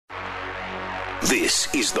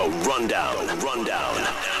This is The Rundown.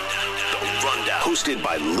 Hosted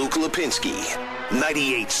by Luke Lapinski.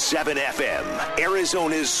 98.7 FM,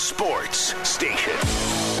 Arizona's sports station.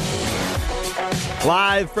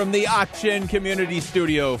 Live from the Auction Community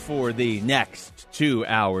Studio for the next 2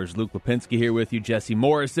 hours. Luke Lapinski here with you. Jesse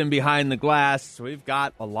Morrison behind the glass. We've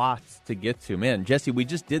got a lot to get to. Man, Jesse, we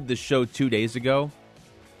just did the show 2 days ago,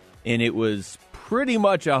 and it was pretty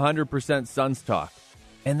much 100% Suns talk.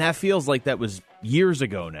 And that feels like that was years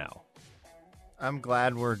ago now. I'm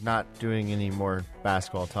glad we're not doing any more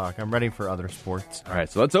basketball talk. I'm ready for other sports. All right,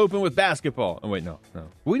 so let's open with basketball. Oh, wait, no.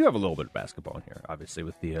 We do have a little bit of basketball in here, obviously,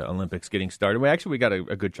 with the Olympics getting started. We got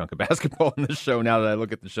a good chunk of basketball in the show now that I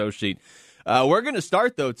look at the show sheet. We're going to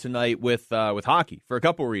start, though, tonight with hockey for a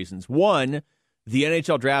couple reasons. One, the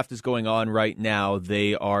NHL draft is going on right now.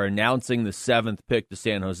 They are announcing the 7th pick to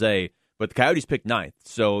San Jose, but the Coyotes picked 9th,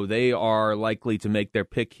 so they are likely to make their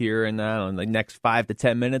pick here in the next 5 to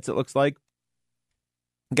 10 minutes, it looks like.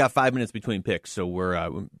 Got 5 minutes between picks, so we're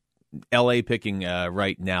L.A. picking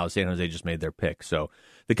right now. San Jose just made their pick. So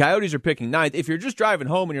the Coyotes are picking 9th. If you're just driving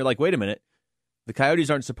home and you're like, wait a minute, the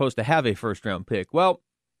Coyotes aren't supposed to have a first-round pick. Well,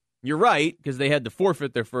 you're right, because they had to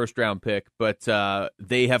forfeit their first-round pick, but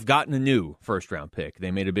they have gotten a new first-round pick.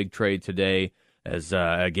 They made a big trade today, as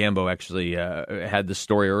Gambo actually had the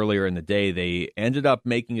story earlier in the day. They ended up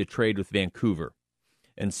making a trade with Vancouver.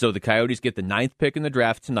 And so the Coyotes get the 9th pick in the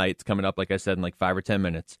draft tonight. It's coming up, like I said, in like 5 or 10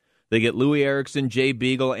 minutes. They get Louis Eriksson, Jay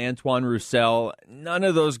Beagle, Antoine Roussel. None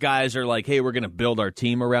of those guys are like, hey, we're going to build our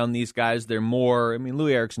team around these guys. They're more,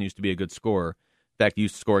 Louis Eriksson used to be a good scorer. In fact, he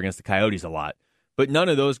used to score against the Coyotes a lot. But none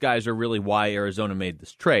of those guys are really why Arizona made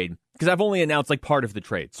this trade, because I've only announced like part of the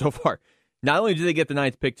trade so far. Not only do they get the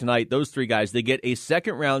 9th pick tonight, those 3 guys, they get a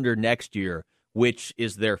second-rounder next year, which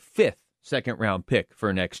is their 5th second-round pick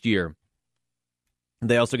for next year.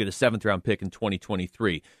 They also get a 7th-round pick in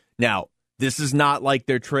 2023. Now, this is not like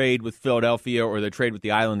their trade with Philadelphia or their trade with the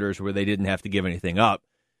Islanders where they didn't have to give anything up.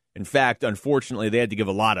 In fact, unfortunately, they had to give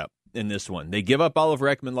a lot up in this one. They give up Oliver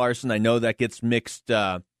Ekman-Larsson. I know that gets mixed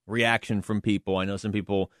reaction from people. I know some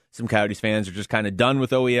Coyotes fans are just kind of done with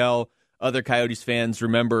OEL. Other Coyotes fans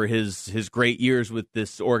remember his great years with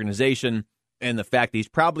this organization and the fact that he's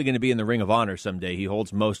probably going to be in the Ring of Honor someday. He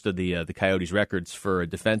holds most of the Coyotes records for a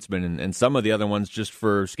defenseman and some of the other ones just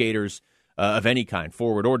for skaters of any kind,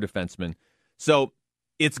 forward or defenseman. So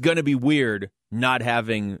it's going to be weird not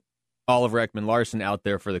having Oliver Ekman-Larsson out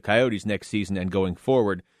there for the Coyotes next season and going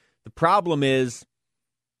forward. The problem is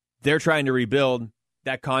they're trying to rebuild.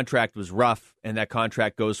 That contract was rough, and that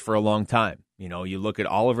contract goes for a long time. You know, you look at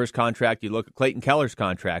Oliver's contract, you look at Clayton Keller's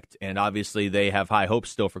contract, and obviously they have high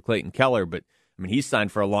hopes still for Clayton Keller, but he's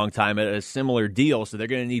signed for a long time at a similar deal, so they're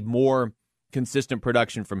going to need more consistent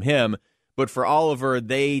production from him. But for Oliver,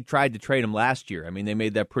 they tried to trade him last year. They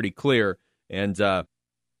made that pretty clear, and at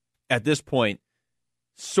this point,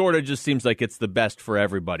 sort of just seems like it's the best for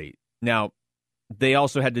everybody. Now, they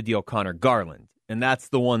also had to deal Connor Garland, and that's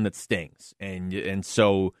the one that stings, and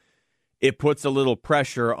so it puts a little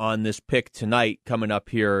pressure on this pick tonight coming up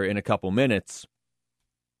here in a couple minutes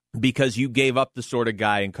because you gave up the sort of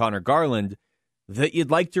guy in Connor Garland that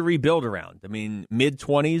you'd like to rebuild around.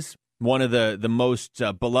 Mid-20s, one of the most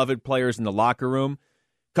beloved players in the locker room.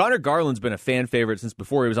 Connor Garland's been a fan favorite since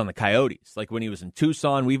before he was on the Coyotes. Like when he was in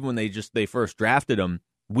Tucson, even when they first drafted him,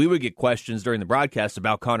 we would get questions during the broadcast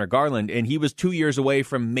about Connor Garland, and he was 2 years away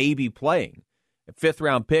from maybe playing. A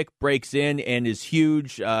 5th-round pick breaks in and is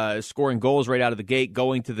huge, scoring goals right out of the gate,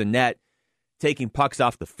 going to the net, taking pucks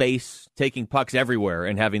off the face, taking pucks everywhere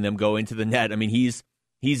and having them go into the net.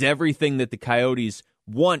 He's everything that the Coyotes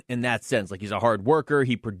want in that sense. Like, he's a hard worker.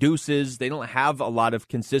 He produces. They don't have a lot of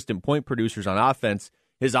consistent point producers on offense.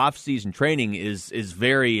 His off-season training is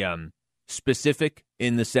very specific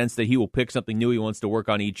in the sense that he will pick something new he wants to work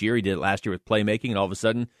on each year. He did it last year with playmaking, and all of a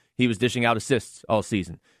sudden he was dishing out assists all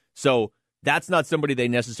season. So that's not somebody they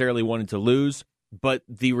necessarily wanted to lose, but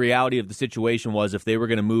the reality of the situation was if they were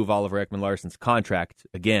going to move Oliver Ekman-Larsson's contract,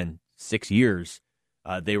 again, 6 years,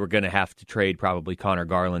 they were going to have to trade probably Connor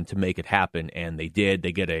Garland to make it happen, and they did.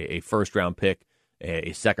 They get a first-round pick,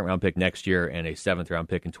 a second-round pick next year, and a 7th-round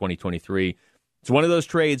pick in 2023. It's one of those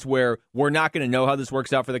trades where we're not going to know how this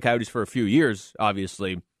works out for the Coyotes for a few years,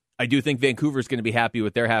 obviously. I do think Vancouver's going to be happy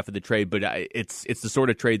with their half of the trade, but it's the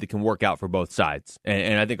sort of trade that can work out for both sides.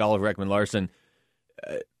 And I think Oliver Ekman-Larsson,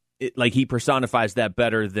 he personifies that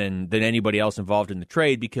better than anybody else involved in the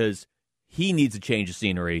trade because he needs a change of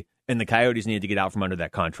scenery, and the Coyotes need to get out from under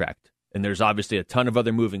that contract. And there's obviously a ton of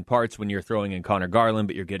other moving parts when you're throwing in Connor Garland,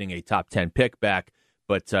 but you're getting a top 10 pick back.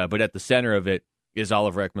 But at the center of it is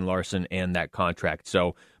Oliver Ekman-Larsson and that contract.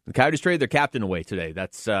 So The Coyotes traded their captain away today.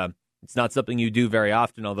 That's it's not something you do very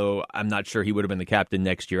often, although I'm not sure he would have been the captain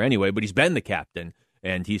next year anyway, but he's been the captain,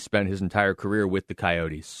 and he spent his entire career with the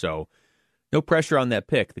Coyotes. So no pressure on that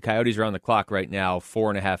pick. The Coyotes are on the clock right now,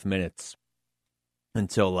 4.5 minutes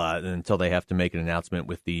until they have to make an announcement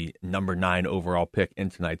with the number 9 overall pick in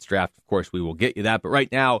tonight's draft. Of course, we will get you that, but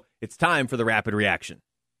right now it's time for the Rapid Reaction.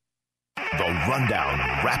 The Rundown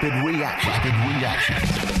Rapid Reaction.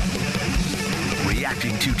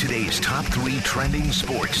 Reacting to today's top 3 trending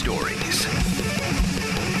sports stories.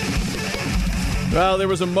 Well, there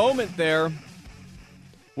was a moment there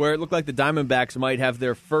where it looked like the Diamondbacks might have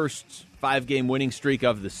their first 5-game winning streak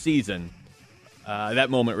of the season. That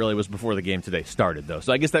moment really was before the game today started, though.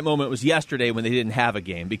 So I guess that moment was yesterday when they didn't have a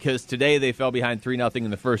game, because today they fell behind 3-0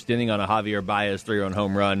 in the first inning on a Javier Baez 3-run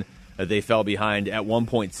home run. They fell behind at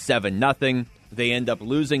 1.7-0. They end up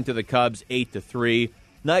losing to the Cubs 8-3.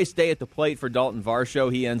 Nice day at the plate for Dalton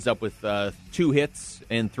Varsho. He ends up with 2 hits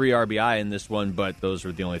and 3 RBI in this one, but those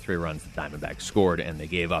were the only 3 runs the Diamondbacks scored, and they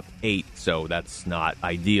gave up 8, so that's not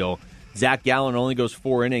ideal. Zach Gallen only goes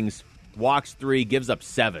 4 innings, walks 3, gives up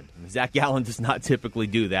 7. Zach Gallen does not typically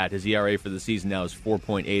do that. His ERA for the season now is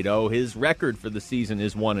 4.80. His record for the season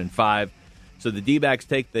is 1-5. So the D-backs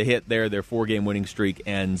take the hit there. Their 4-game winning streak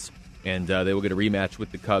ends, and they will get a rematch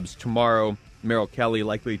with the Cubs tomorrow. Merrill Kelly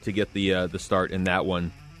likely to get the start in that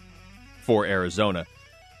one for Arizona.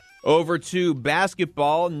 Over to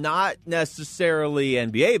basketball, not necessarily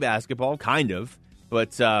NBA basketball, kind of,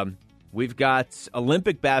 but we've got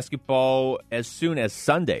Olympic basketball as soon as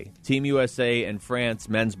Sunday. Team USA and France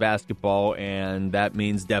men's basketball, and that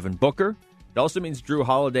means Devin Booker. It also means Drew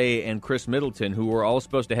Holiday and Chris Middleton, who were all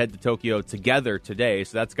supposed to head to Tokyo together today,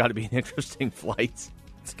 so that's got to be an interesting flight.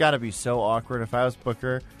 It's got to be so awkward. If I was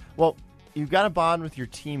Booker, well, you've got to bond with your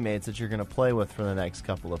teammates that you're going to play with for the next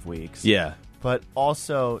couple of weeks. Yeah. But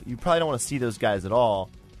also, you probably don't want to see those guys at all.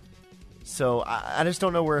 So I just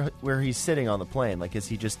don't know where he's sitting on the plane. Like, is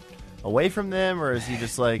he just away from them, or is he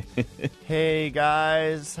just like, hey,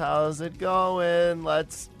 guys, how's it going?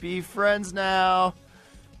 Let's be friends now.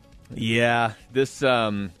 Yeah, this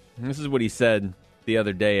is what he said the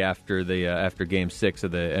other day after Game 6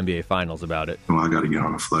 of the NBA Finals about it. Well, I got to get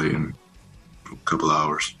on a flight in a couple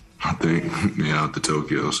hours, I think, out to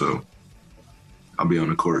Tokyo, so I'll be on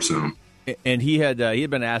the court soon. And he had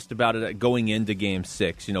been asked about it going into Game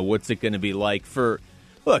 6. You know, what's it going to be like for?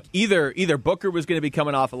 Look, either Booker was going to be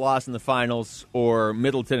coming off a loss in the finals, or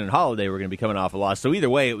Middleton and Holiday were going to be coming off a loss. So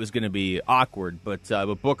either way, it was going to be awkward. But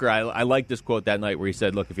Booker, I liked this quote that night where he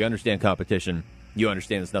said, "Look, if you understand competition, you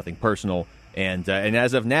understand it's nothing personal." And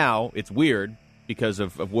as of now, it's weird because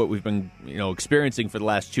of what we've been experiencing for the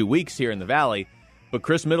last 2 weeks here in the Valley. But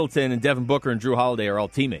Chris Middleton and Devin Booker and Drew Holiday are all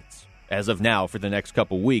teammates as of now for the next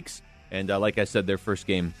couple weeks. And like I said, their first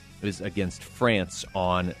game is against France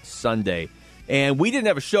on Sunday. And we didn't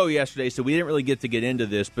have a show yesterday, so we didn't really get into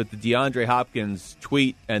this. But the DeAndre Hopkins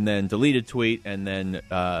tweet, and then deleted tweet, and then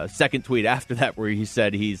second tweet after that, where he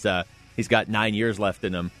said he's got 9 years left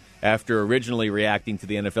in him, after originally reacting to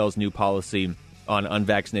the NFL's new policy on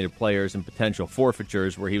unvaccinated players and potential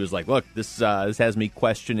forfeitures, where he was like, "Look, this has me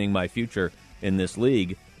questioning my future in this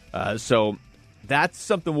league." So that's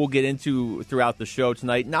something we'll get into throughout the show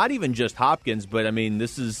tonight. Not even just Hopkins, but I mean,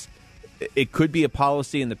 it could be a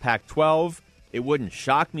policy in the Pac-12. It wouldn't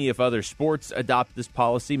shock me if other sports adopt this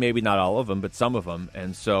policy. Maybe not all of them, but some of them.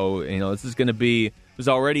 And so, this is going to be, it was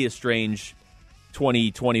already a strange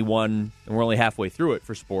 2021, and we're only halfway through it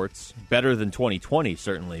for sports. Better than 2020,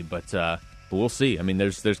 certainly, but we'll see. I mean,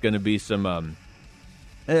 there's going to be some,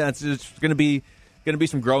 it's going to be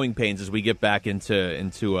some growing pains as we get back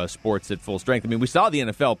into sports at full strength. I mean, we saw the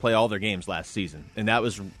NFL play all their games last season, and that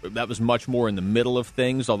was much more in the middle of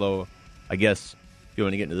things. Although, I guess if you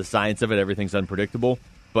want to get into the science of it, everything's unpredictable.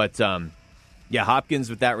 But yeah, Hopkins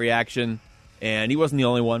with that reaction, and he wasn't the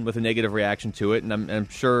only one with a negative reaction to it. And I'm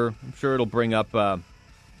sure it'll bring up some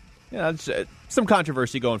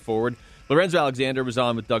controversy going forward. Lorenzo Alexander was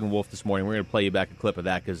on with Doug and Wolf this morning. We're going to play you back a clip of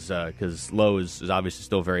that because Lowe is obviously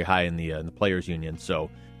still very high in the Players Union, so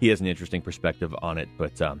he has an interesting perspective on it.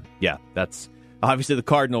 But yeah, that's obviously the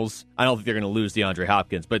Cardinals. I don't think they're going to lose DeAndre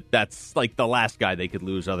Hopkins, but that's like the last guy they could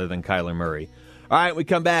lose other than Kyler Murray. All right, when we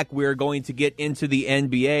come back, we're going to get into the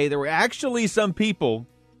NBA. There were actually some people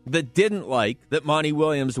that didn't like that Monty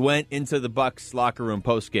Williams went into the Bucks locker room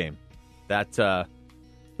postgame. That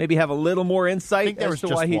maybe have a little more insight as to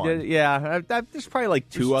why he did it. Yeah, there's probably like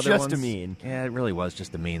two other ones. Just a mean. Yeah, it really was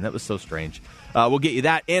just a mean. That was so strange. We'll get you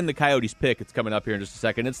that and the Coyotes pick. It's coming up here in just a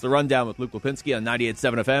second. It's the Rundown with Luke Lapinski on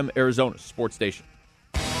 98.7 FM, Arizona Sports Station.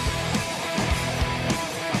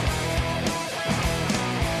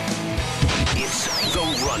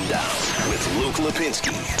 Rundown with Luke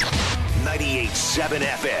Lapinski. 98.7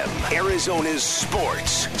 FM, Arizona's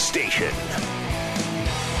sports station.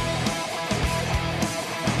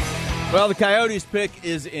 Well, the Coyotes pick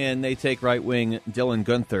is in. They take right wing Dylan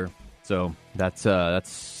Guenther. So that's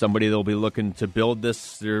somebody they'll be looking to build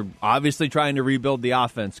this. They're obviously trying to rebuild the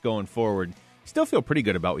offense going forward. Still feel pretty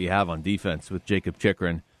good about what you have on defense with Jacob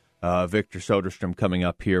Chychrun, Victor Soderstrom coming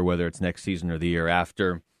up here, whether it's next season or the year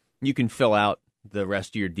after. You can fill out the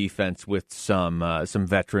rest of your defense with some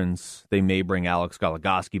veterans. They may bring Alex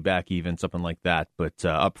Goligoski back even, something like that. But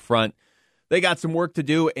up front, they got some work to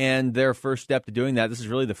do, and their first step to doing that, this is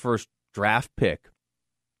really the first draft pick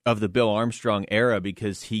of the Bill Armstrong era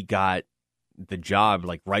because he got the job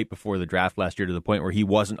like right before the draft last year to the point where he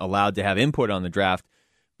wasn't allowed to have input on the draft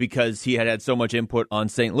because he had so much input on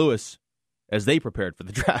St. Louis as they prepared for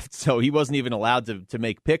the draft. So he wasn't even allowed to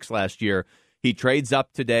make picks last year. He trades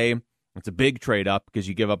up today. It's a big trade up because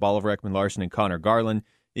you give up Oliver Ekman-Larsson and Connor Garland.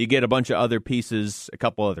 You get a bunch of other pieces, a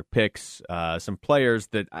couple other picks, some players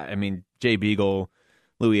that, I mean, Jay Beagle,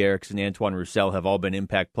 Louis Erickson, Antoine Roussel have all been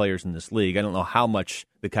impact players in this league. I don't know how much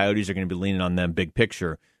the Coyotes are going to be leaning on them big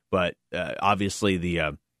picture, but obviously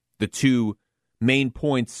the two main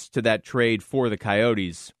points to that trade for the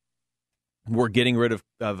Coyotes were getting rid of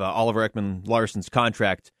Oliver Ekman-Larsson's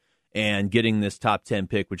contract and getting this top 10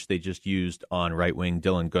 pick, which they just used on right wing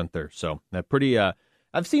Dylan Guenther. So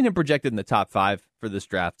I've seen him projected in the top 5 for this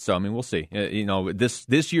draft. So I mean, we'll see.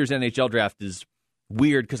 This year's NHL draft is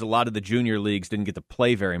weird because a lot of the junior leagues didn't get to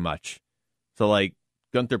play very much. So like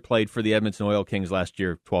Guenther played for the Edmonton Oil Kings last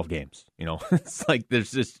year, 12 games. It's like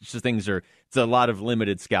there's just it's a lot of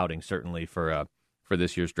limited scouting certainly for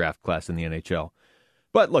this year's draft class in the NHL.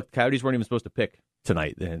 But look, Coyotes weren't even supposed to pick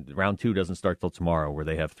tonight. Round 2 doesn't start till tomorrow, where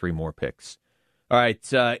they have 3 more picks. All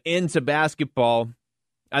right, into basketball.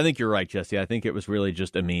 I think you're right, Jesse. I think it was really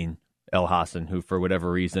just Amin El-Hassan who, for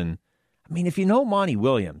whatever reason, I mean, if you know Monty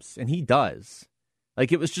Williams, and he does,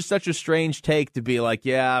 like it was just such a strange take to be like,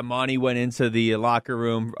 yeah, Monty went into the locker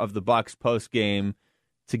room of the Bucks post game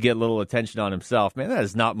to get a little attention on himself. Man, that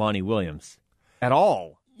is not Monty Williams at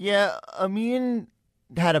all. Yeah, Amin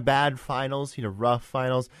had a bad finals. He had a rough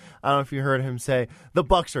finals. I don't know if you heard him say, the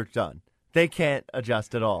Bucks are done. They can't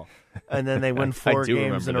adjust at all. And then they win 4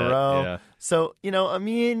 games in a row. Yeah. So,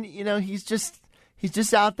 Amin, he's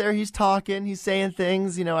just out there. He's talking. He's saying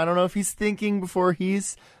things. I don't know if he's thinking before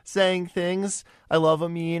he's saying things. I love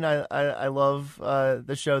Amin. I love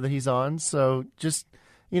the show that he's on. So just,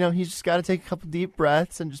 he's just got to take a couple deep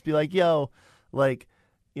breaths and just be like, yo, like,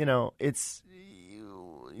 it's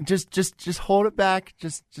just hold it back.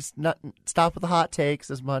 Just not stop with the hot takes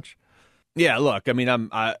as much. Yeah, look, I mean,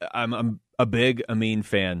 I'm a big Amin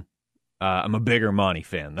fan. I'm a bigger Monty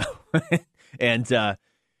fan though, and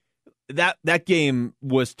that game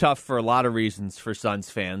was tough for a lot of reasons for Suns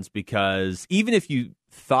fans because even if you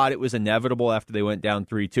thought it was inevitable after they went down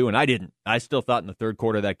 3-2, and I didn't, I still thought in the third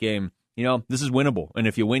quarter of that game, this is winnable, and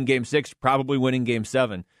if you win Game 6, probably winning Game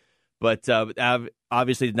 7. But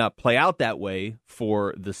obviously did not play out that way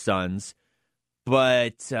for the Suns.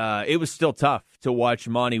 But it was still tough to watch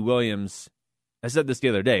Monty Williams. I said this the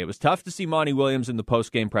other day. It was tough to see Monty Williams in the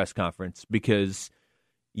post-game press conference because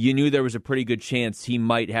you knew there was a pretty good chance he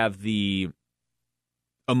might have the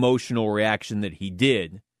emotional reaction that he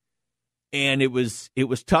did. And it was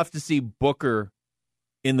tough to see Booker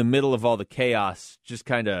in the middle of all the chaos just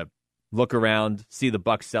kind of look around, see the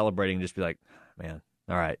Bucks celebrating, and just be like, man,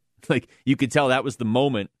 all right. Like, you could tell that was the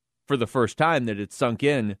moment for the first time that it sunk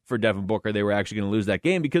in for Devin Booker. They were actually going to lose that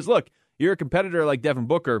game because, look, you're a competitor like Devin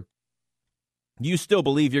Booker. You still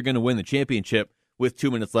believe you're going to win the championship with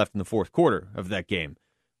 2 minutes left in the fourth quarter of that game.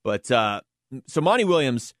 But so Monty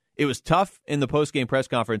Williams, it was tough in the post-game press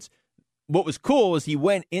conference. What was cool was he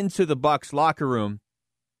went into the Bucks locker room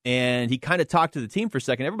and he kind of talked to the team for a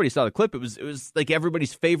second. Everybody saw the clip. It was like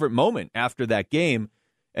everybody's favorite moment after that game.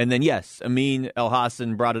 And then, yes, Amin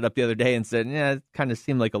El-Hassan brought it up the other day and said, it kind of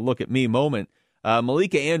seemed like a look at me moment.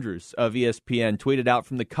 Malika Andrews of ESPN tweeted out,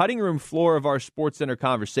 from the cutting room floor of our SportsCenter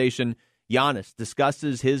conversation, Giannis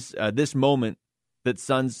discusses his this moment that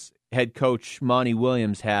Suns head coach Monty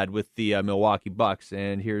Williams had with the Milwaukee Bucks,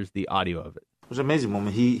 and here's the audio of it. It was an amazing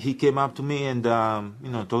moment. He came up to me and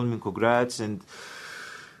told me congrats, and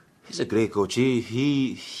he's a great coach.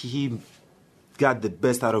 He got the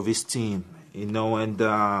best out of his team. And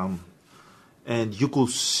you could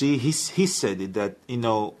see he said it that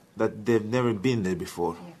that they've never been there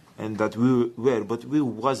before, and that we were, but we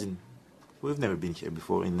wasn't. We've never been here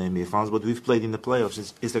before in the NBA Finals, but we've played in the playoffs,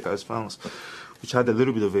 Eastern Conference Finals, which had a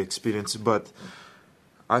little bit of experience. But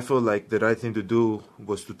I felt like the right thing to do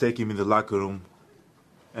was to take him in the locker room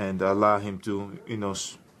and allow him to,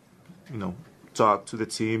 talk to the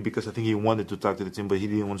team, because I think he wanted to talk to the team, but he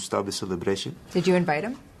didn't want to stop the celebration. Did you invite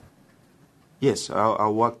him? Yes, I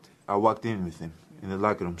walked in with him in the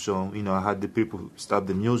locker room. So, I had the people stop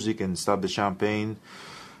the music and stop the champagne,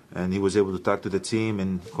 and he was able to talk to the team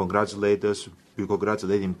and congratulate us. We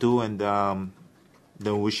congratulate him too, and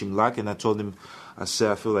then wish him luck. And I told him, I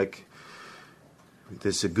feel like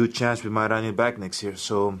there's a good chance we might run it back next year.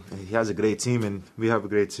 So he has a great team, and we have a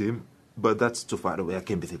great team. But that's too far away. I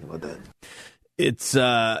can't be thinking about that. It's,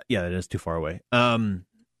 that is too far away.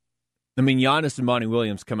 Giannis and Monty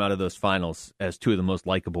Williams come out of those finals as two of the most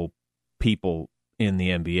likable people in the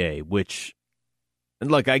NBA, which, and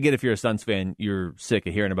look, I get if you're a Suns fan, you're sick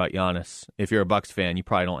of hearing about Giannis. If you're a Bucks fan, you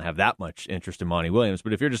probably don't have that much interest in Monty Williams.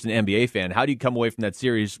 But if you're just an NBA fan, how do you come away from that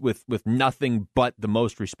series with nothing but the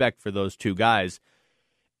most respect for those two guys?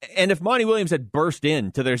 And if Monty Williams had burst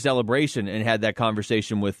into their celebration and had that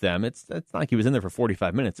conversation with them, it's not like he was in there for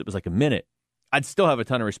 45 minutes. It was like a minute. I'd still have a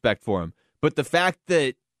ton of respect for him. But the fact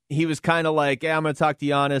that he was kind of like, I'm going to talk to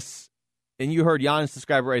Giannis, and you heard Giannis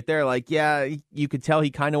describe it right there, like, you could tell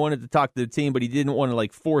he kind of wanted to talk to the team, but he didn't want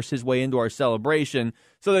to, force his way into our celebration.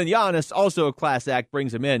 So then Giannis, also a class act,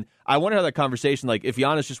 brings him in. I wonder how that conversation, if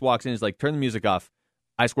Giannis just walks in and is like, turn the music off.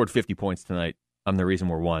 I scored 50 points tonight. I'm the reason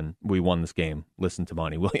we won this game. Listen to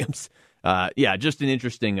Monty Williams. Just an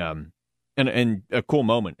interesting and a cool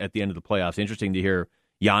moment at the end of the playoffs. Interesting to hear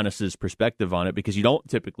Giannis's perspective on it, because you don't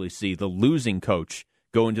typically see the losing coach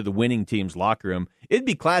go into the winning team's locker room. It'd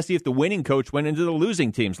be classy if the winning coach went into the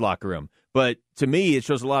losing team's locker room. But to me, it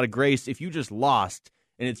shows a lot of grace if you just lost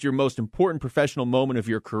and it's your most important professional moment of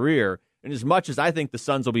your career. And as much as I think the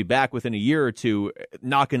Suns will be back within a year or two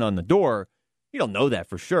knocking on the door, you don't know that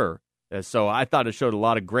for sure. So I thought it showed a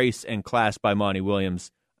lot of grace and class by Monty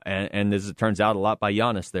Williams, and as it turns out, a lot by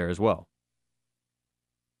Giannis there as well.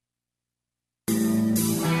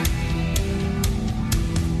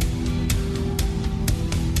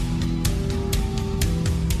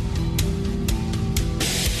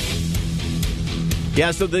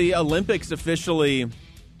 Yeah, so the Olympics officially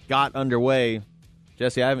got underway.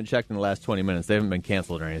 Jesse, I haven't checked in the last 20 minutes. They haven't been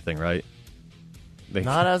canceled or anything, right?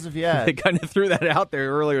 Not as of yet. They kind of threw that out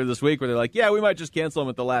there earlier this week where they're like, we might just cancel them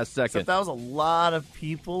at the last second. Except that was a lot of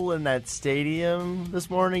people in that stadium this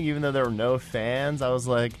morning, even though there were no fans. I was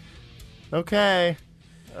like, okay,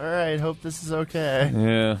 all right, hope this is okay.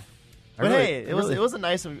 Yeah. But it was a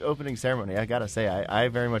nice opening ceremony. I got to say, I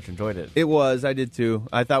very much enjoyed it. It was. I did too.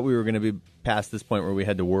 I thought we were going to be past this point where we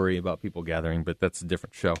had to worry about people gathering, but that's a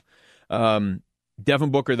different show.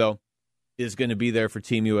 Devin Booker, though, is going to be there for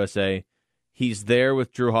Team USA. He's there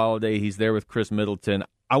with Drew Holiday. He's there with Chris Middleton.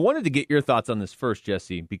 I wanted to get your thoughts on this first,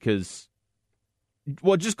 Jesse, because,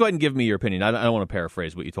 just go ahead and give me your opinion. I don't want to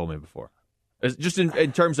paraphrase what you told me before. Just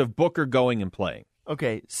in terms of Booker going and playing.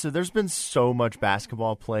 Okay, so there's been so much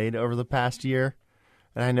basketball played over the past year,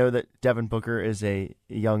 and I know that Devin Booker is a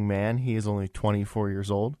young man. He is only 24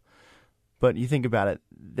 years old. But you think about it,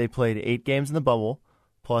 they played 8 games in the bubble,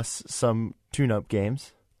 plus some tune-up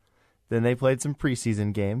games. Then they played some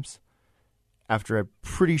preseason games after a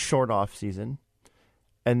pretty short offseason.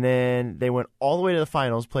 And then they went all the way to the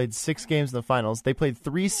finals, played 6 games in the finals. They played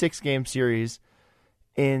 3 6-game series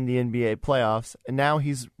in the NBA playoffs, and now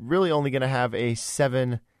he's really only going to have a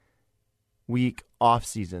 7-week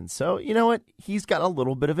offseason. So, you know what? He's got a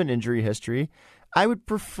little bit of an injury history. I would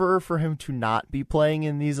prefer for him to not be playing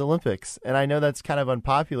in these Olympics. And I know that's kind of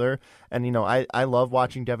unpopular. And, I love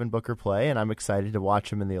watching Devin Booker play, and I'm excited to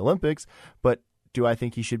watch him in the Olympics. But do I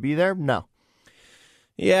think he should be there? No.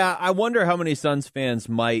 Yeah, I wonder how many Suns fans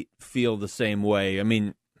might feel the same way. I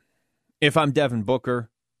mean, if I'm Devin Booker,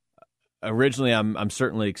 originally I'm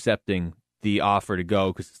certainly accepting the offer to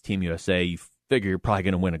go because it's Team USA. You figure you're probably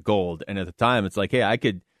going to win a gold. And at the time, it's like, hey, I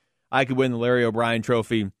could win the Larry O'Brien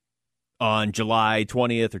Trophy on July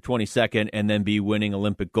 20th or 22nd and then be winning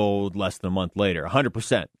Olympic gold less than a month later.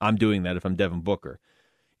 100%. I'm doing that if I'm Devin Booker.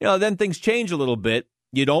 Then things change a little bit.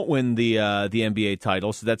 You don't win the NBA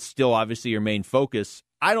title, so that's still obviously your main focus.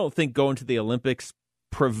 I don't think going to the Olympics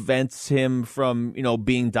prevents him from,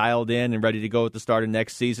 being dialed in and ready to go at the start of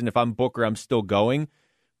next season. If I'm Booker, I'm still going.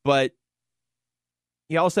 But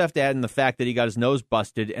you also have to add in the fact that he got his nose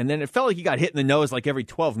busted, and then it felt like he got hit in the nose every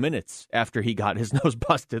 12 minutes after he got his nose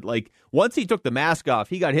busted. Once he took the mask off,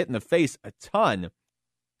 he got hit in the face a ton.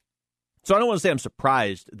 So I don't want to say I'm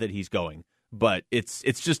surprised that he's going, but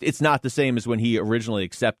it's not the same as when he originally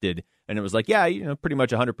accepted, and it was like, pretty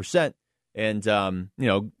much 100%. And,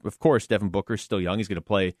 of course, Devin Booker's still young. He's going to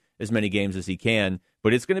play as many games as he can,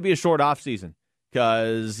 but it's going to be a short offseason.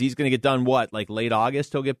 because he's going to get done, like late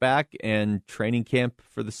August he'll get back, and training camp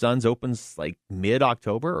for the Suns opens like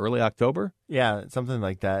mid-October, early October? Yeah, something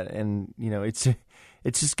like that. And,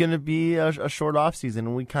 it's just going to be a short offseason,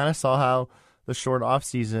 and we kind of saw how the short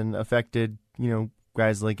offseason affected,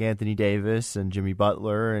 guys like Anthony Davis and Jimmy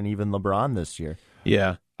Butler and even LeBron this year.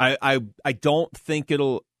 Yeah. I don't think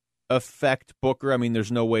it'll affect Booker. I mean,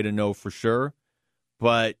 there's no way to know for sure.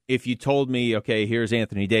 But if you told me, okay, here's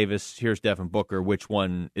Anthony Davis, here's Devin Booker, which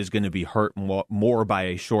one is going to be hurt more by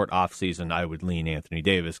a short offseason, I would lean Anthony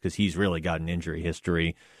Davis because he's really got an injury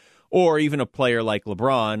history. Or even a player like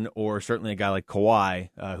LeBron, or certainly a guy like Kawhi,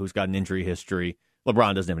 who's got an injury history.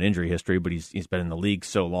 LeBron doesn't have an injury history, but he's been in the league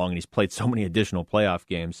so long and he's played so many additional playoff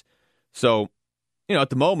games. So, at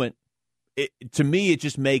the moment, to me, it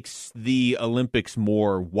just makes the Olympics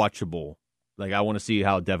more watchable. Like, I want to see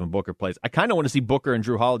how Devin Booker plays. I kind of want to see Booker and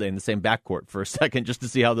Drew Holiday in the same backcourt for a second just to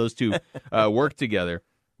see how those two work together.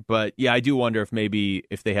 But, yeah, I do wonder if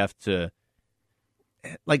they have to,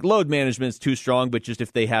 like, load management is too strong, but just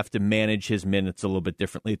if they have to manage his minutes a little bit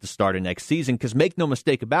differently at the start of next season. Because make no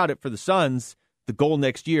mistake about it, for the Suns, the goal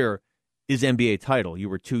next year is NBA title. You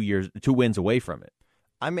were 2 wins away from it.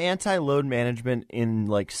 I'm anti-load management in,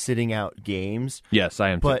 like, sitting out games. Yes, I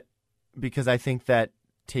am too. But because I think that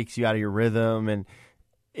takes you out of your rhythm, and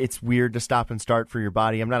it's weird to stop and start for your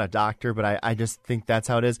body. I'm not a doctor, but I just think that's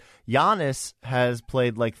how it is. Giannis has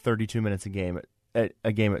played like 32 minutes a game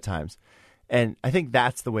at times, and I think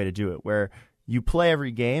that's the way to do it, where you play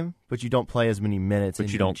every game, but you don't play as many minutes.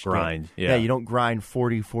 But you don't grind. Yeah, you don't grind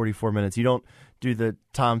 40, 44 minutes. You don't do the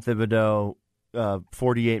Tom Thibodeau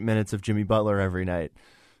 48 minutes of Jimmy Butler every night.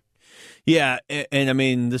 Yeah, and I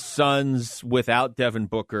mean, the Suns, without Devin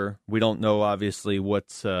Booker, we don't know, obviously, what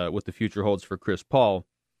the future holds for Chris Paul.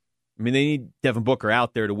 I mean, they need Devin Booker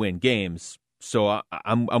out there to win games, so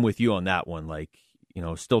I'm with you on that one. Like,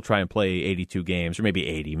 still try and play 82 games, or maybe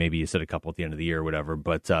 80. Maybe you said a couple at the end of the year or whatever,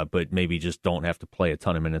 but maybe just don't have to play a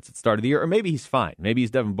ton of minutes at the start of the year. Or maybe he's fine. Maybe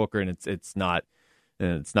he's Devin Booker, and it's not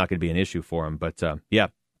going to be an issue for him. But, yeah,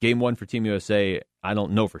 Game 1 for Team USA, I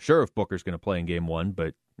don't know for sure if Booker's going to play in Game 1,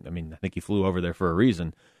 but I mean, I think he flew over there for a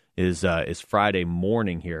reason, is Friday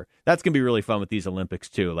morning here. That's going to be really fun with these Olympics,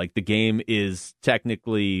 too. Like, the game is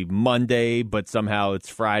technically Monday, but somehow it's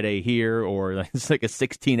Friday here, or it's like a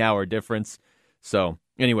 16-hour difference. So,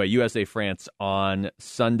 anyway, USA-France on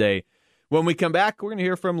Sunday. When we come back, we're going to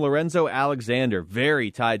hear from Lorenzo Alexander,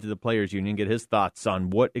 very tied to the Players Union, get his thoughts on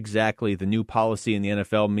what exactly the new policy in the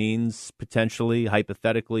NFL means, potentially,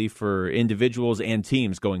 hypothetically, for individuals and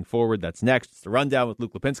teams going forward. That's next. It's The Rundown with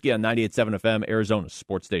Luke Lapinski on 98.7 FM, Arizona's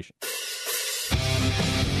sports station.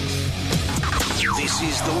 This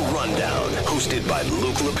is The Rundown, hosted by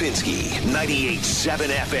Luke Lapinski, 98.7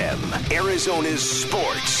 FM, Arizona's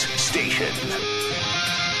sports station.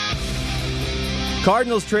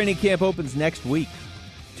 Cardinals training camp opens next week,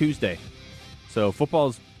 Tuesday. So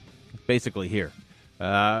football's basically here.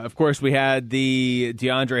 Of course, we had the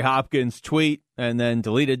DeAndre Hopkins tweet and then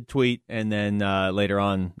deleted tweet, and then later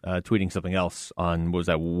on tweeting something else on, what was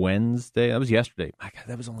that, Wednesday? That was yesterday. My God,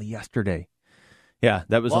 that was only yesterday. Yeah,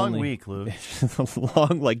 that was long week, Luke.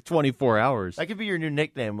 Long, like 24 hours. That could be your new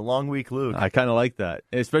nickname, Long Week Luke. I kind of like that,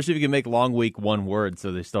 especially if you can make Long Week one word,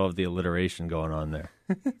 so they still have the alliteration going on there.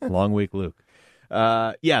 Long Week Luke.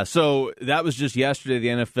 Yeah, so that was just yesterday.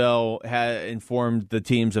 The NFL had informed the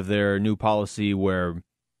teams of their new policy where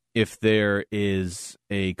if there is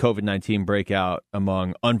a COVID-19 breakout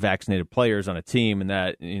among unvaccinated players on a team, and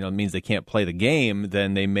that means they can't play the game,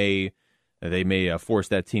 then they may force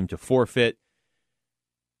that team to forfeit.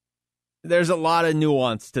 There's a lot of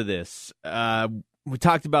nuance to this. We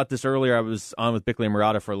talked about this earlier. I was on with Bickley and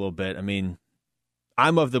Murata for a little bit. I mean,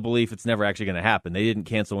 I'm of the belief it's never actually going to happen. They didn't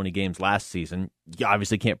cancel any games last season. You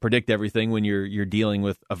obviously can't predict everything when you're dealing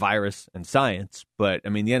with a virus and science. But, I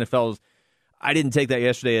mean, the NFL's, I didn't take that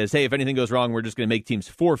yesterday as, hey, if anything goes wrong, we're just going to make teams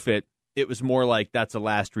forfeit. It was more like that's a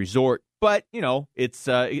last resort. But, it's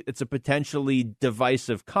a potentially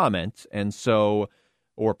divisive comment, and so,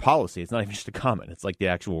 or policy. It's not even just a comment. It's like the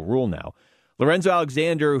actual rule now. Lorenzo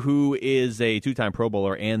Alexander, who is a two-time Pro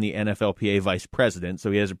Bowler and the NFLPA vice president,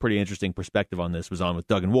 so he has a pretty interesting perspective on this, was on with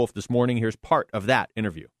Doug and Wolf this morning. Here's part of that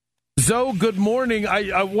interview. Zoe, good morning.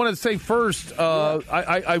 I want to say first,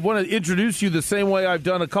 I want to introduce you the same way I've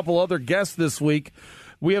done a couple other guests this week.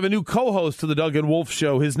 We have a new co-host to the Doug and Wolf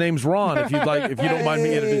show. His name's Ron, if you don't mind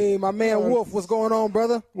me introducing. Hey, my man Wolf, what's going on,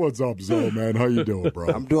 brother? What's up, Zoe, man? How you doing, bro?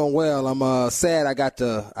 I'm doing well. I'm sad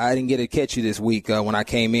I didn't get to catch you this week when I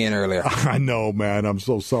came in earlier. I know, man. I'm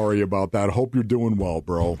so sorry about that. Hope you're doing well,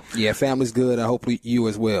 bro. Yeah, family's good. I hope you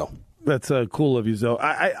as well. That's cool of you, Zoe.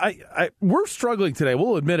 We're struggling today.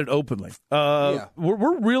 We'll admit it openly.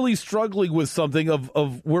 We're really struggling with something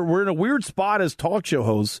of we're in a weird spot as talk show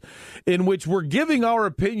hosts in which we're giving our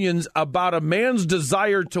opinions about a man's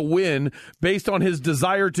desire to win based on his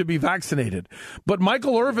desire to be vaccinated. But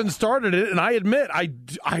Michael Irvin started it, and I admit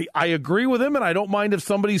I agree with him, and I don't mind if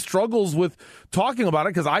somebody struggles with talking about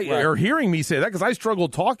it or hearing me say that because I struggle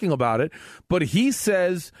talking about it. But he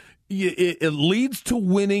says it leads to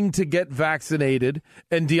winning to get vaccinated.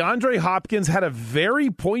 And DeAndre Hopkins had a very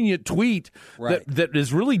poignant tweet that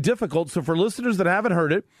is really difficult. So for listeners that haven't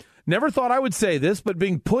heard it, never thought I would say this, but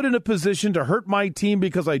being put in a position to hurt my team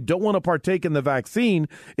because I don't want to partake in the vaccine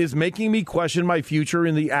is making me question my future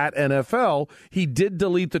in the @NFL. He did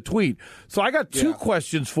delete the tweet. So I got two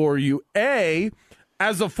questions for you. A,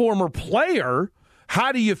 as a former player,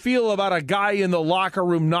 how do you feel about a guy in the locker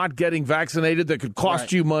room not getting vaccinated that could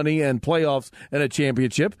cost you money and playoffs and a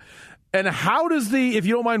championship? And how does if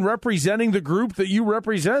you don't mind representing the group that you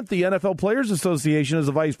represent, the NFL Players Association as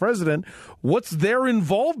a vice president, what's their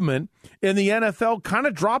involvement in the NFL kind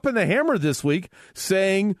of dropping the hammer this week,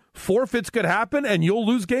 saying forfeits could happen and you'll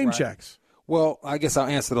lose game checks? Well, I guess I'll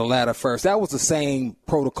answer the latter first. That was the same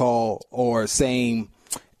protocol or same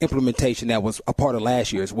implementation that was a part of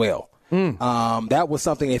last year as well. That was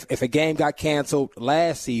something, if a game got canceled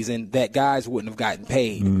last season, that guys wouldn't have gotten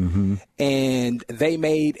paid. And they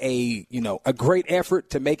made a great effort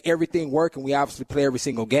to make everything work, and we obviously play every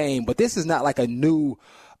single game. But this is not like a new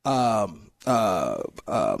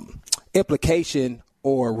implication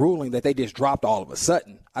or ruling that they just dropped all of a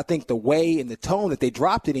sudden. I think the way and the tone that they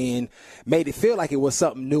dropped it in made it feel like it was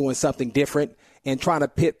something new and something different, and trying to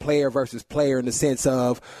pit player versus player in the sense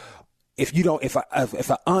of, if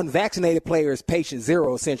an unvaccinated player is patient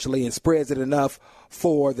zero essentially and spreads it enough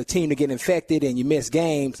for the team to get infected and you miss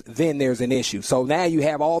games, then there's an issue. So now you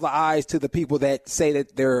have all the eyes to the people that say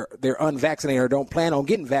that they're unvaccinated or don't plan on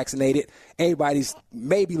getting vaccinated. Everybody's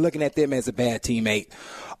maybe looking at them as a bad teammate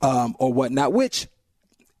or whatnot, which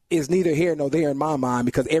is neither here nor there in my mind,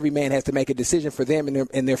 because every man has to make a decision for them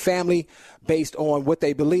and their family based on what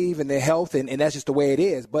they believe and their health, and that's just the way it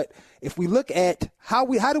is. But if we look at how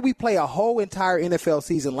did we play a whole entire NFL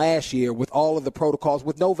season last year with all of the protocols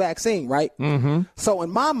with no vaccine, right? So in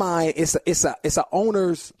my mind, it's a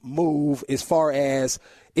owner's move as far as,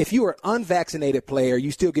 if you are an unvaccinated player,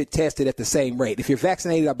 you still get tested at the same rate. If you're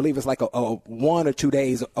vaccinated, I believe it's like a 1 or 2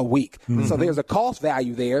 days a week. So there's a cost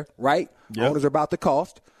value there, right? Owners are about the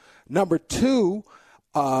cost. Number two,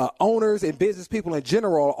 owners and business people in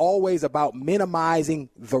general are always about minimizing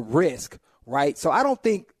the risk, right? So I don't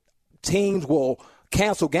think teams will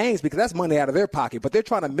cancel games because that's money out of their pocket, but they're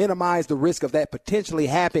trying to minimize the risk of that potentially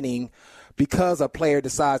happening because a player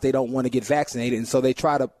decides they don't want to get vaccinated. And so they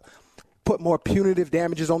try to put more punitive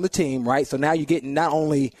damages on the team, right? So now you're getting not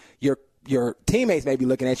only your teammates may be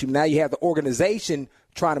looking at you, now you have the organization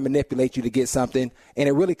trying to manipulate you to get something. And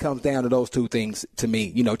it really comes down to those two things to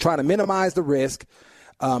me, trying to minimize the risk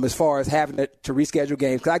as far as having to reschedule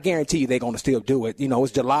games. Because I guarantee you they're going to still do it.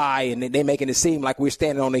 It's July and they're making it seem like we're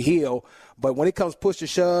standing on the hill. But when it comes push to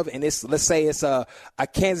shove, and let's say it's a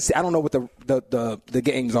Kansas City, I don't know what the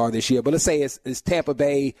games are this year, but let's say it's Tampa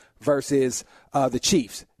Bay versus the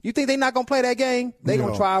Chiefs. You think they're not going to play that game? They're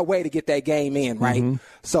going to try a way to get that game in, right?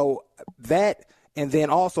 So that, and then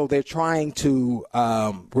also they're trying to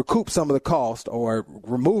recoup some of the cost or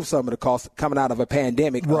remove some of the cost coming out of a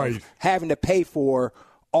pandemic, of having to pay for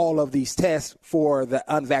all of these tests for the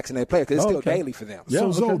unvaccinated players, because it's still daily for them.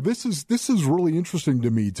 So this is really interesting to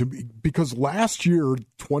me because last year,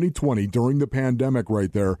 2020, during the pandemic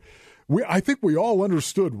right there, I think we all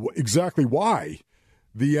understood exactly why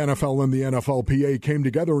the NFL and the NFLPA came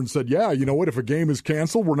together and said, yeah, you know what, if a game is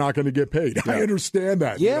canceled, we're not going to get paid. I understand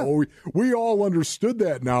that. We all understood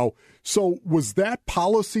that now. So was that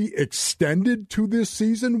policy extended to this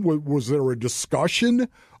season? Was there a discussion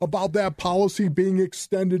about that policy being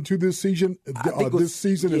extended to this season,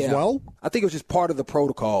 as well? I think it was just part of the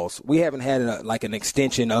protocols. We haven't had an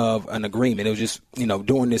extension of an agreement. It was just,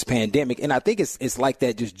 during this pandemic. And I think it's like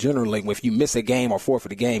that just generally. If you miss a game or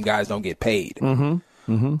forfeit a game, guys don't get paid.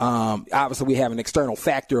 Obviously, we have an external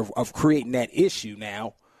factor of creating that issue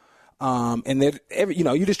now. And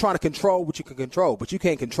you're just trying to control what you can control, but you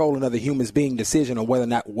can't control another human being's decision on whether or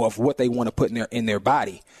not of what they want to put in their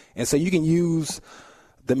body. And so you can use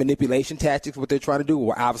the manipulation tactics, what they're trying to do,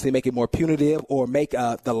 or obviously make it more punitive, or make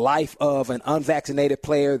the life of an unvaccinated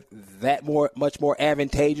player much more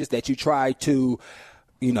advantageous, that you try to,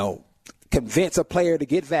 convince a player to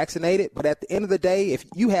get vaccinated. But at the end of the day, if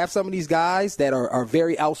you have some of these guys that are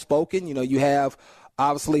very outspoken, you have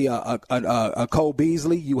obviously a Cole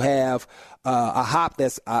Beasley. You have a Hop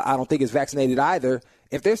that's I don't think is vaccinated either.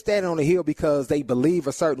 If they're standing on the hill because they believe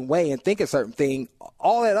a certain way and think a certain thing,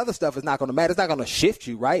 all that other stuff is not going to matter. It's not going to shift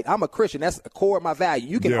you, right? I'm a Christian. That's the core of my value.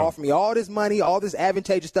 You can offer me all this money, all this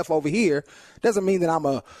advantageous stuff over here. Doesn't mean that I'm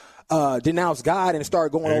a denounce God and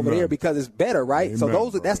start going over there because it's better, right? So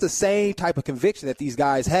that's the same type of conviction that these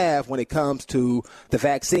guys have when it comes to the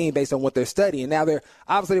vaccine based on what they're studying. Now they're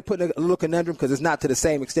putting a little conundrum because it's not to the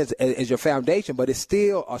same extent as your foundation, but it's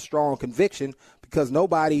still a strong conviction because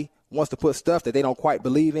nobody wants to put stuff that they don't quite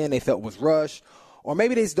believe in, they felt was rushed, or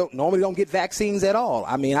maybe they just normally don't get vaccines at all.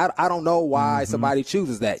 I mean, I don't know why somebody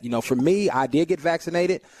chooses that. For me, I did get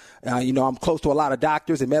vaccinated. I'm close to a lot of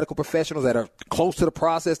doctors and medical professionals that are close to the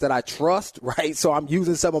process that I trust, right? So I'm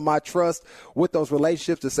using some of my trust with those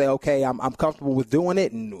relationships to say, okay, I'm comfortable with doing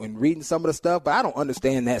it and reading some of the stuff, but I don't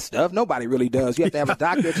understand that stuff. Nobody really does. You have to have a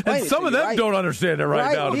doctor explain and it some to of you, them right? don't understand it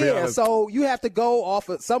right now, to be honest. So you have to go off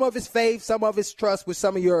of some of his faith, some of his trust with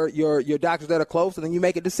some of your doctors that are close, and then you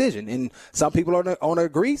make a decision. And some people are going to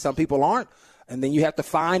agree, some people aren't. And then you have to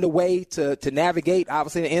find a way to navigate,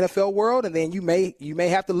 obviously, in the NFL world. And then you may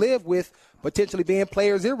have to live with potentially being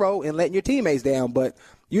player zero and letting your teammates down. But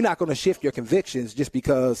you're not going to shift your convictions just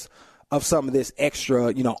because of some of this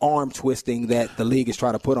extra, arm twisting that the league is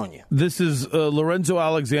trying to put on you. This is Lorenzo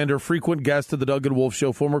Alexander, frequent guest of the Doug and Wolf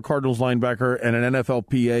Show, former Cardinals linebacker and an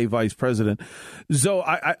NFLPA vice president. So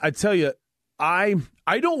I tell you,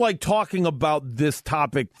 I don't like talking about this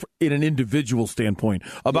topic in an individual standpoint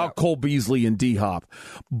about Cole Beasley and D-Hop.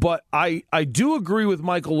 But I do agree with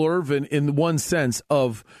Michael Irvin in one sense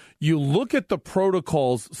of you look at the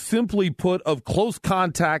protocols, simply put, of close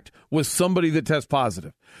contact with somebody that tests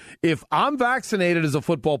positive. If I'm vaccinated as a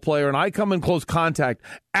football player and I come in close contact,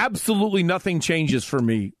 absolutely nothing changes for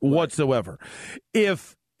me whatsoever.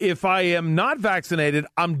 If I am not vaccinated,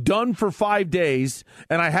 I'm done for 5 days,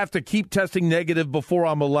 and I have to keep testing negative before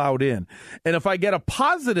I'm allowed in. And if I get a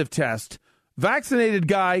positive test, vaccinated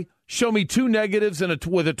guy, show me 2 negatives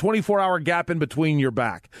with a 24-hour gap in between your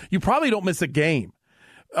back. You probably don't miss a game.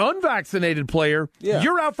 Unvaccinated player,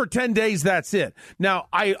 you're out for 10 days, that's it. Now,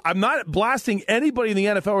 I'm not blasting anybody in the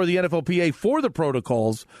NFL or the NFLPA for the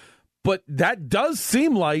protocols, but that does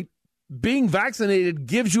seem like being vaccinated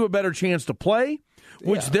gives you a better chance to play,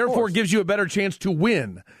 which therefore gives you a better chance to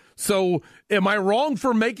win. So am I wrong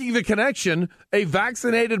for making the connection? A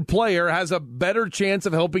vaccinated player has a better chance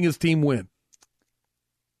of helping his team win.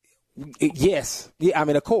 Yes. Yeah, I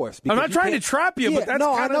mean, of course. I'm not trying to trap you, but that's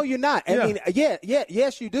I know you're not. I mean,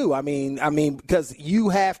 yes, you do. I mean, because you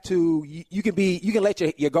have to, you can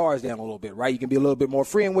let your guards down a little bit, right? You can be a little bit more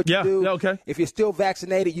free in what you do. Yeah, okay. If you're still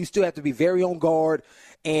vaccinated, you still have to be very on guard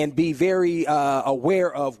and be very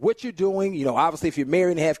aware of what you're doing. Obviously, if you're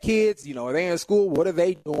married and have kids, are they in school? What are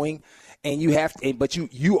they doing? And you have to, but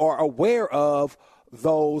you are aware of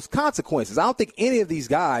those consequences. I don't think any of these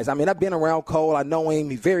guys, I mean, I've been around Cole. I know him.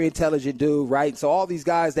 He's a very intelligent dude, right? So all these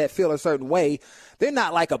guys that feel a certain way, they're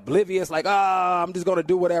not like oblivious, like, I'm just going to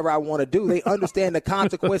do whatever I want to do. They understand the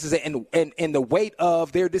consequences and the weight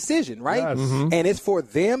of their decision, right? Yes. Mm-hmm. And it's for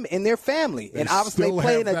them and their family. And obviously they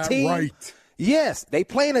play in a team. Right. Yes, they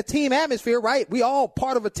play in a team atmosphere, right? We all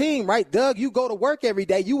part of a team, right? Doug, you go to work every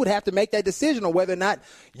day. You would have to make that decision on whether or not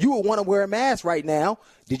you would want to wear a mask right now.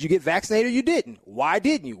 Did you get vaccinated or you didn't? Why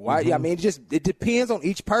didn't you? Why? Mm-hmm. I mean, it depends on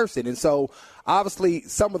each person. And so obviously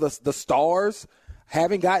some of the stars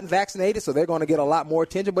haven't gotten vaccinated, so they're going to get a lot more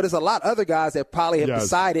attention. But there's a lot of other guys that probably have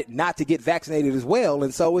decided not to get vaccinated as well.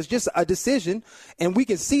 And so it's just a decision. And we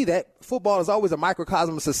can see that football is always a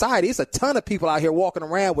microcosm of society. It's a ton of people out here walking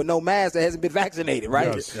around with no mask that hasn't been vaccinated,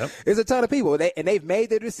 right? Yes. Yep. There's a ton of people. And they've made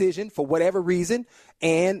their decision for whatever reason.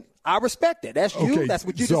 And I respect that. That's you. Okay, that's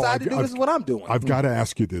what you decide to do. This is what I'm doing. I've got to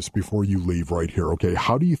ask you this before you leave right here, okay?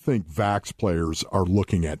 How do you think vax players are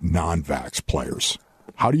looking at non-vax players?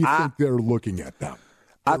 How do you think they're looking at them?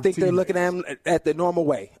 I think they're looking at them at the normal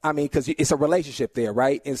way. I mean, because it's a relationship there,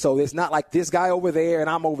 right? And so it's not like this guy over there and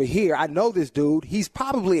I'm over here. I know this dude. He's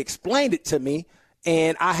probably explained it to me,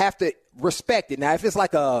 and I have to respect it. Now, if it's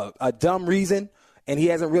like a dumb reason and he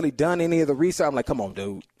hasn't really done any of the research, I'm like, come on,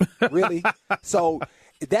 dude. Really? So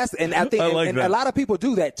that's – and I think and a lot of people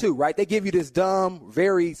do that too, right? They give you this dumb,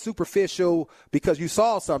 very superficial because you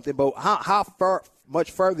saw something, but how far –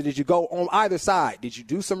 much further did you go on either side? Did you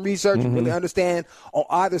do some research and really understand on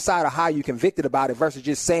either side of how you convicted about it versus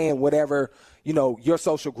just saying whatever, your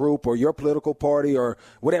social group or your political party or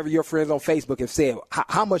whatever your friends on Facebook have said?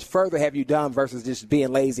 How much further have you done versus just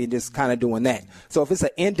being lazy and just kind of doing that? So if it's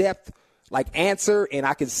an in-depth answer and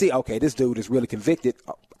I can see, okay, this dude is really convicted,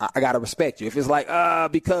 I got to respect you. If it's like,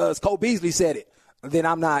 because Cole Beasley said it, then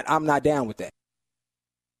I'm not down with that.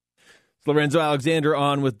 It's Lorenzo Alexander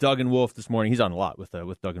on with Doug and Wolf this morning. He's on a lot with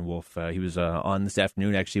Doug and Wolf. He was on this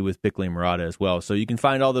afternoon, actually, with Bickley and Murata as well. So you can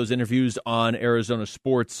find all those interviews on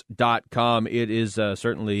ArizonaSports.com. It is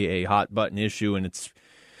certainly a hot-button issue, and it's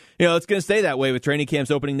going to stay that way with training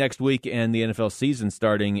camps opening next week and the NFL season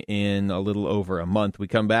starting in a little over a month. We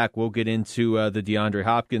come back, we'll get into the DeAndre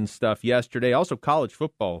Hopkins stuff yesterday, also college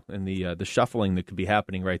football and the shuffling that could be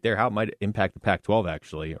happening right there, how it might impact the Pac-12,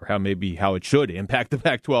 actually, or how it should impact the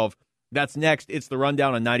Pac-12. That's next. It's The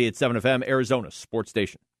Rundown on 98.7 FM, Arizona Sports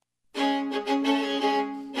Station. The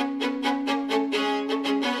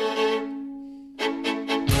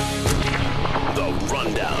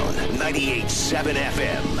Rundown, 98.7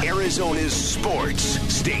 FM, Arizona's sports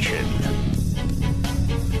station.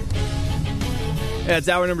 It's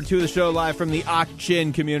hour number 2 of the show, live from the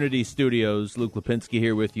Ak-Chin Community Studios. Luke Lapinski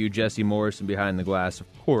here with you, Jesse Morrison behind the glass, of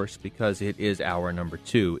course, because it is hour number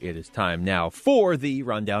 2. It is time now for the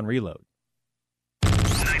Rundown Reload.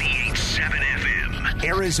 98.7 FM,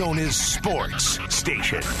 Arizona's sports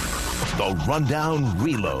station. The Rundown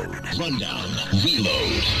Reload. Rundown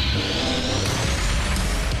Reload.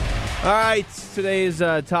 All right, today's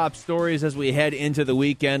top stories as we head into the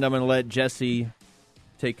weekend. I'm going to let Jesse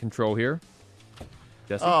take control here.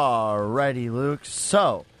 Jesse? Alrighty, Luke.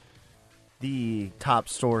 So, the top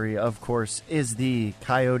story, of course, is the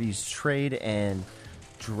Coyotes trade and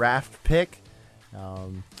draft pick.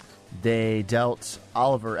 They dealt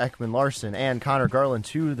Oliver Ekman-Larsson and Connor Garland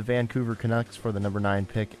to the Vancouver Canucks for the number 9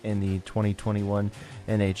 pick in the 2021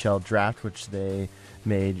 NHL draft, which they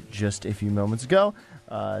made just a few moments ago.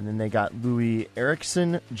 And then they got Louis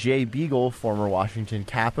Eriksson, Jay Beagle, former Washington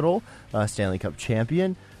Capital, Stanley Cup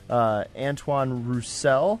champion, Antoine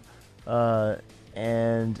Roussel,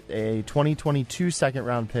 and a 2022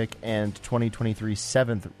 second-round pick and 2023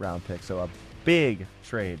 seventh-round pick. So a big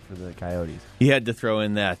trade for the Coyotes. You had to throw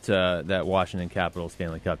in that Washington Capital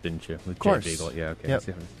Stanley Cup, didn't you? With of course. Jay Beagle. Yeah, okay.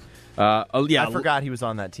 Yep. Yeah, I forgot he was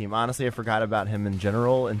on that team. Honestly, I forgot about him in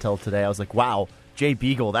general until today. I was like, wow, Jay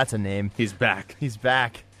Beagle, that's a name. He's back. He's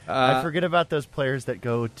back. I forget about those players that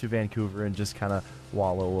go to Vancouver and just kind of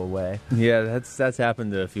wallow away. Yeah, that's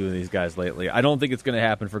happened to a few of these guys lately. I don't think it's going to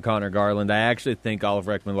happen for Connor Garland. I actually think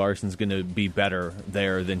Oliver Ekman-Larsson's going to be better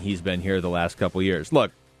there than he's been here the last couple years.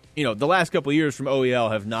 Look, the last couple years from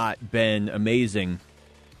OEL have not been amazing.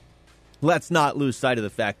 Let's not lose sight of the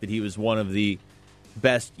fact that he was one of the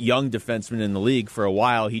best young defensemen in the league for a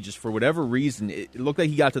while. He just, for whatever reason, it looked like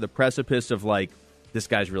he got to the precipice of, like, this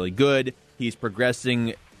guy's really good. He's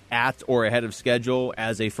progressing at or ahead of schedule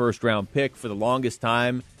as a first-round pick for the longest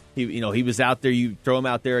time. He was out there. You throw him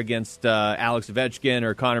out there against Alex Ovechkin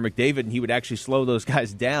or Connor McDavid, and he would actually slow those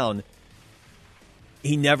guys down.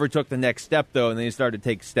 He never took the next step, though, and then he started to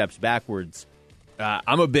take steps backwards.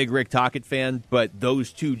 I'm a big Rick Tocchet fan, but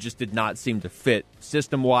those two just did not seem to fit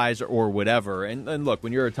system-wise or whatever. And look,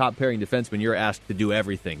 when you're a top-pairing defenseman, you're asked to do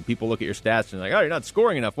everything. People look at your stats and they're like, oh, you're not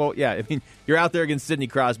scoring enough. Well, yeah, I mean, you're out there against Sidney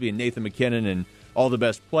Crosby and Nathan McKinnon and all the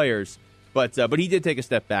best players. But he did take a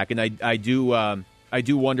step back, and I do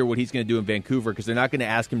wonder what he's going to do in Vancouver, because they're not going to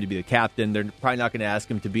ask him to be the captain. They're probably not going to ask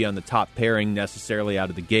him to be on the top pairing necessarily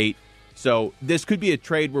out of the gate. So this could be a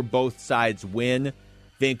trade where both sides win.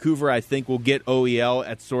 Vancouver, I think, will get OEL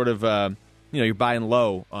at sort of, you're buying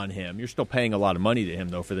low on him. You're still paying a lot of money to him,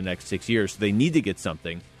 though, for the next 6 years, so they need to get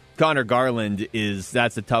something. Connor Garland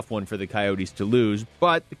that's a tough one for the Coyotes to lose,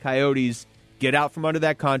 but the Coyotes get out from under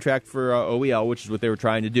that contract for OEL, which is what they were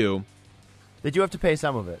trying to do. They do have to pay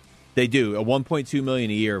some of it. They do, a $1.2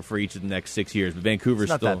 million a year for each of the next 6 years, but Vancouver's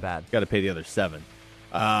not still that bad. Got to pay the other $7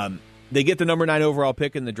 million. They get the number 9 overall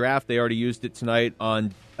pick in the draft. They already used it tonight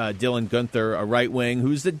on Dylan Guenther, a right wing,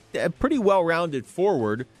 who's a pretty well-rounded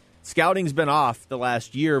forward. Scouting's been off the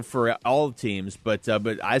last year for all teams, but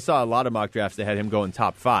I saw a lot of mock drafts that had him going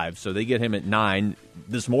top 5, so they get him at 9.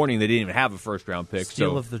 This morning, they didn't even have a first-round pick.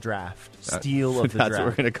 Steal of the draft. Steal of the draft. That's what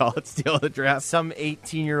we're going to call it, steal of the draft. Some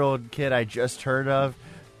 18-year-old kid I just heard of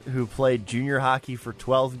who played junior hockey for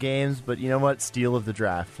 12 games, but you know what? Steal of the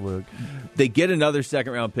draft, Luke. They get another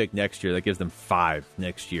second-round pick next year. That gives them 5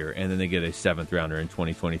 next year, and then they get a 7th-rounder in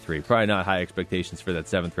 2023. Probably not high expectations for that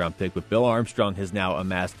 7th-round pick, but Bill Armstrong has now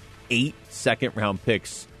amassed 8 second-round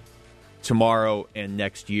picks tomorrow and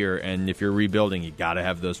next year, and if you're rebuilding, you got to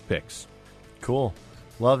have those picks. Cool.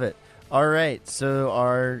 Love it. All right, so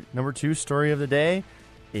our number 2 story of the day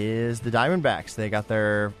is the Diamondbacks. They got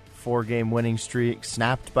their 4-game winning streak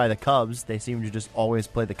snapped by the Cubs. They seem to just always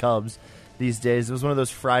play the Cubs. these days. It was one of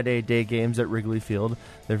those Friday day games at Wrigley Field.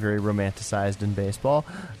 They're very romanticized in baseball.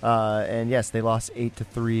 And yes, they lost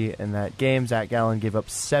 8-3 in that game. Zach Gallen gave up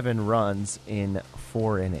 7 runs in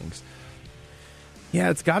 4 innings. Yeah,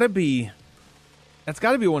 it's got to be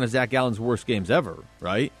one of Zach Gallen's worst games ever,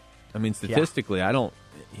 right? I mean, statistically,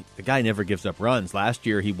 the guy never gives up runs. Last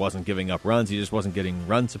year, he wasn't giving up runs. He just wasn't getting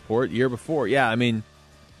run support. The year before, yeah, I mean,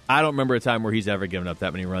 I don't remember a time where he's ever given up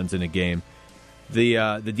that many runs in a game.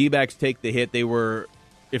 The D-backs take the hit.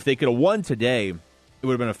 If they could have won today, it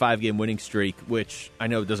would have been a 5-game winning streak, which I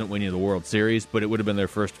know doesn't win you the World Series, but it would have been their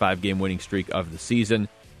first 5-game winning streak of the season.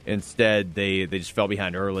 Instead, they just fell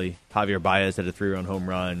behind early. Javier Baez had a 3-run home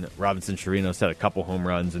run. Robinson Chirinos had a couple home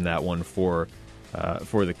runs in that one for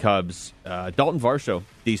the Cubs. Dalton Varsho,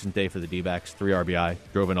 decent day for the D-backs, 3 RBI,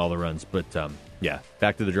 drove in all the runs. But,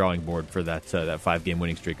 back to the drawing board for that 5-game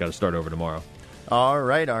winning streak. Got to start over tomorrow. All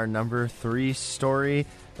right, our number 3 story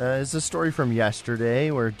is a story from yesterday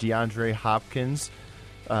where DeAndre Hopkins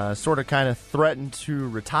sort of kind of threatened to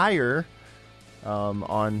retire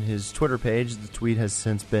on his Twitter page. The tweet has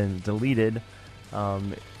since been deleted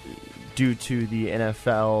due to the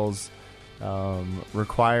NFL's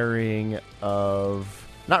requiring of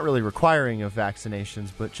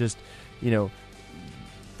vaccinations, but just,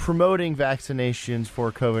 promoting vaccinations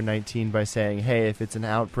for COVID-19 by saying, hey, if it's an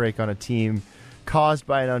outbreak on a team caused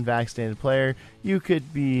by an unvaccinated player, you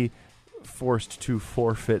could be forced to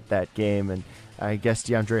forfeit that game. And I guess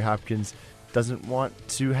DeAndre Hopkins doesn't want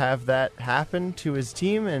to have that happen to his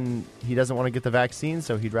team, and he doesn't want to get the vaccine,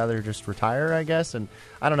 so he'd rather just retire, I guess. And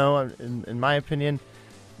I don't know, in my opinion,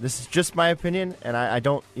 this is just my opinion, and I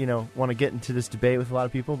don't, want to get into this debate with a lot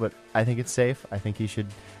of people, but I think it's safe. I think he should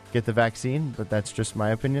get the vaccine, but that's just my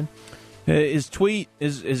opinion. His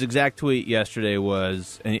exact tweet yesterday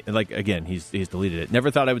was, again, he's deleted it.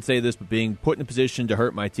 Never thought I would say this, but being put in a position to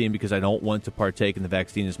hurt my team because I don't want to partake in the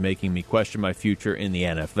vaccine is making me question my future in the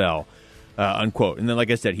NFL. Unquote. And then, like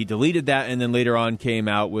I said, he deleted that, and then later on came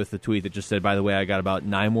out with a tweet that just said, by the way, I got about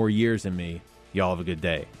 9 more years in me. Y'all have a good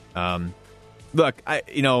day. Look,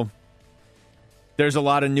 there's a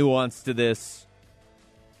lot of nuance to this.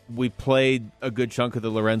 We played a good chunk of the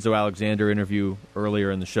Lorenzo Alexander interview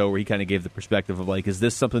earlier in the show where he kind of gave the perspective of, is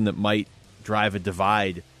this something that might drive a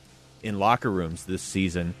divide in locker rooms this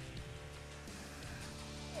season?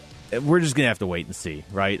 We're just going to have to wait and see,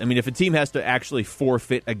 right? I mean, if a team has to actually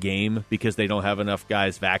forfeit a game because they don't have enough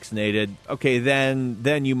guys vaccinated, okay, then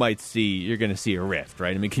you're going to see a rift,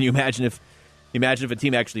 right? I mean, can you imagine if a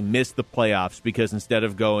team actually missed the playoffs because instead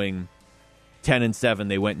of going 10-7,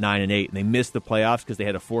 they went 9-8, and they missed the playoffs because they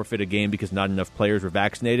had to forfeit a game because not enough players were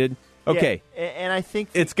vaccinated? Okay, yeah, and I think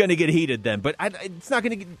it's going to get heated then, but it's not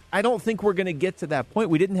going to. I don't think we're going to get to that point.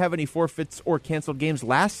 We didn't have any forfeits or canceled games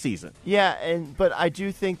last season. Yeah, but I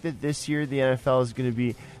do think that this year the NFL is going to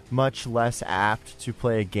be much less apt to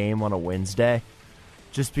play a game on a Wednesday,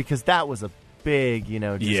 just because that was a big, they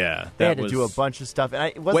had to do a bunch of stuff.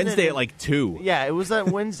 And Wednesday at 2. Yeah, it was that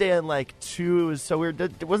Wednesday at 2. It was so weird.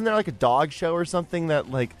 Wasn't there a dog show or something that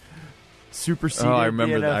superseded? Oh, I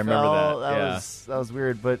remember the NFL? that. I remember that. That was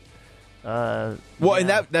weird, but. And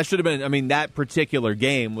that should have been. I mean, that particular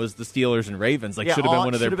game was the Steelers and Ravens. Should have been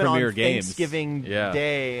one of their premier games. Thanksgiving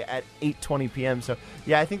Day at 8:20 p.m. So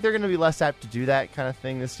I think they're going to be less apt to do that kind of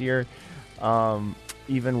thing this year,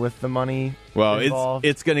 even with the money. Well, involved.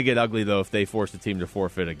 it's going to get ugly though if they force a team to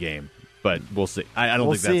forfeit a game. But we'll see. I don't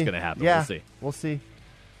think that's going to happen. Yeah, we'll see.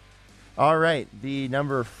 All right, the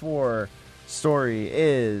number 4 story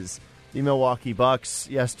is the Milwaukee Bucks.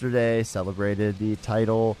 Yesterday celebrated the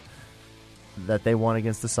title that they won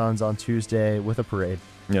against the Suns on Tuesday with a parade.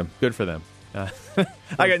 Yeah, good for them. I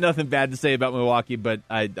got nothing bad to say about Milwaukee, but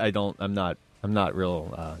I'm not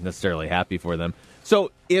real necessarily happy for them.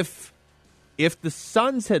 So if the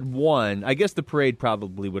Suns had won, I guess the parade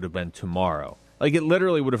probably would have been tomorrow. It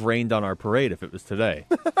literally would have rained on our parade if it was today.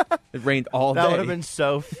 It rained all day. That would have been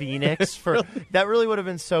so Phoenix that really would have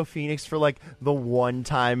been so Phoenix for the one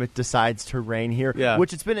time it decides to rain here. Yeah.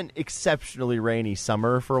 Which it's been an exceptionally rainy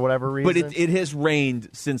summer for whatever reason. But it has rained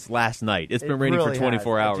since last night. It's been raining really for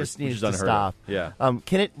 24 hours. It just needs which is to unheard stop. of.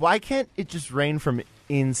 Yeah. Why can't it just rain from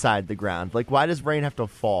inside the ground? Why does rain have to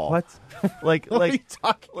fall? What? What are you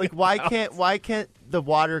talking about? Why can't the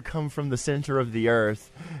water come from the center of the earth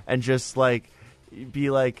and just be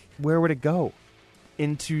where would it go?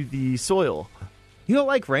 Into the soil. You don't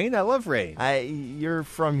like rain? I love rain. You're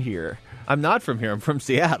from here. I'm not from here. I'm from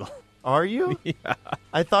Seattle. Are you? Yeah.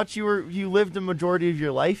 I thought you lived a majority of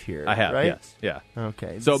your life here. I have, right? yes. Yeah.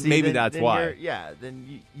 Okay. So maybe that's why.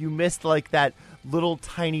 Then you missed that little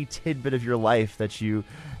tiny tidbit of your life that you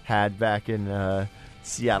had back in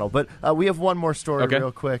Seattle. But we have one more story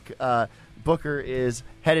real quick. Booker is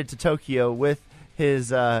headed to Tokyo with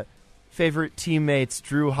his favorite teammates,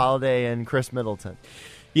 Drew Holiday and Chris Middleton.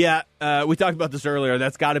 Yeah, we talked about this earlier.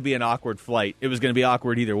 That's got to be an awkward flight. It was going to be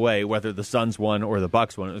awkward either way, whether the Suns won or the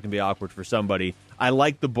Bucks won. It was going to be awkward for somebody. I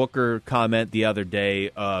like the Booker comment the other day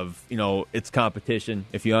of, it's competition.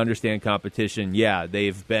 If you understand competition, yeah,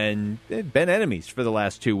 they've been enemies for the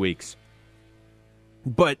last 2 weeks.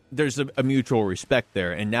 But there's a mutual respect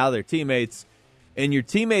there, and now they're teammates, and your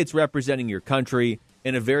teammates representing your country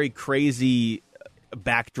in a very crazy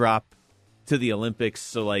backdrop to the Olympics.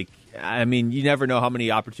 So, you never know how many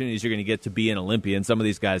opportunities you're going to get to be an Olympian. Some of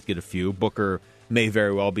these guys get a few. Booker may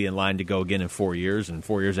very well be in line to go again in 4 years, and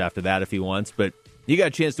 4 years after that if he wants. But you got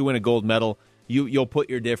a chance to win a gold medal. You'll put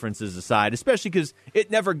your differences aside, especially because it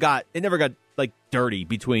never got dirty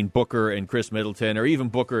between Booker and Chris Middleton, or even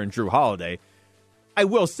Booker and Drew Holiday. I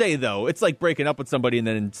will say, though, it's like breaking up with somebody and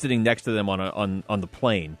then sitting next to them on the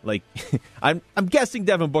plane. I'm guessing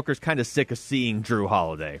Devin Booker's kind of sick of seeing Drew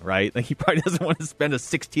Holiday, right? He probably doesn't want to spend a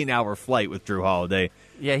 16-hour flight with Drew Holiday.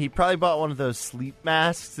 Yeah, he probably bought one of those sleep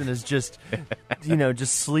masks and is just,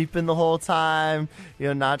 just sleeping the whole time.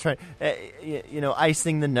 Not trying,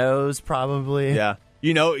 icing the nose probably. Yeah.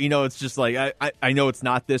 It's just I know it's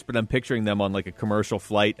not this, but I'm picturing them on a commercial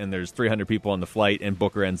flight, and there's 300 people on the flight, and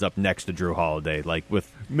Booker ends up next to Drew Holiday,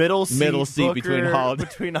 with middle seat Booker,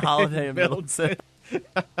 between Holiday and Middleton.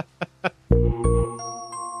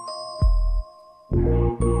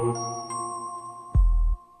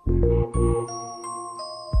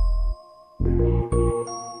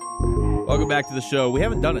 Welcome back to the show. We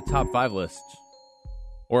haven't done a top 5 list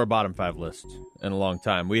or a bottom 5 list in a long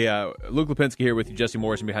time. We Luke Lapinski here with you, Jesse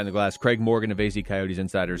Morrison behind the glass. Craig Morgan of AZ Coyotes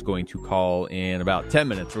Insider is going to call in about 10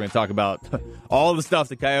 minutes. We're going to talk about all the stuff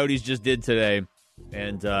the Coyotes just did today,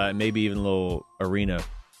 and maybe even a little arena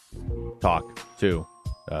talk, too.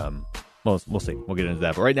 We'll see. We'll get into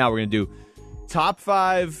that. But right now we're going to do top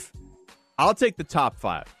 5. I'll take the top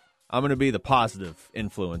 5. I'm going to be the positive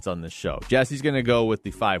influence on this show. Jesse's going to go with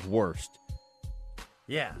the 5 worst.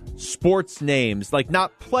 Yeah. Sports names,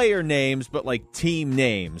 not player names, but team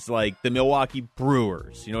names, like the Milwaukee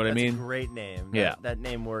Brewers. You know what I mean? That's a great name. Yeah. That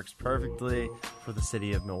name works perfectly for the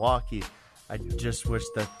city of Milwaukee. I just wish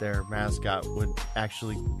that their mascot would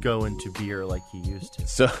actually go into beer like he used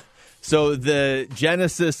to. So the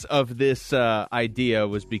genesis of this idea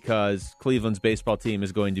was because Cleveland's baseball team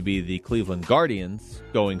is going to be the Cleveland Guardians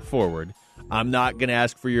going forward. I'm not going to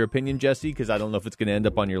ask for your opinion, Jesse, because I don't know if it's going to end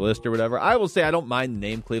up on your list or whatever. I will say I don't mind the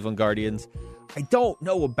name Cleveland Guardians. I don't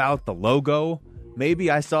know about the logo.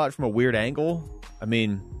 Maybe I saw it from a weird angle.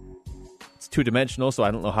 It's two-dimensional, so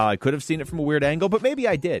I don't know how I could have seen it from a weird angle, but maybe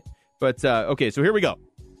I did. But, okay, so here we go.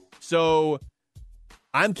 So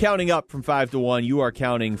I'm counting up from 5 to 1. You are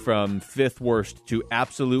counting from 5th worst to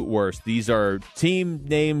absolute worst. These are team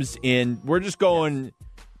names we're just going... Yes.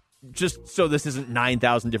 Just so this isn't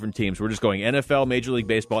 9,000 different teams, we're just going NFL, Major League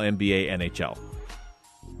Baseball, NBA, NHL.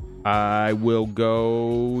 I will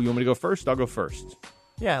go... You want me to go first? I'll go first.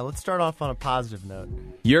 Yeah, let's start off on a positive note.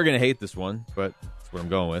 You're going to hate this one, but that's what I'm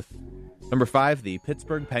going with. Number 5, the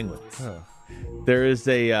Pittsburgh Penguins. Oh. There is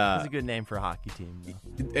a... That's a good name for a hockey team.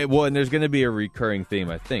 And there's going to be a recurring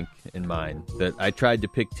theme, I think, in mine. That I tried to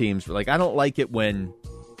pick teams... I don't like it when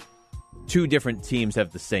 2 different teams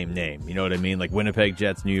have the same name. You know what I mean? Like Winnipeg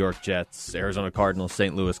Jets, New York Jets, Arizona Cardinals,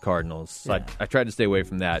 St. Louis Cardinals. Yeah. I tried to stay away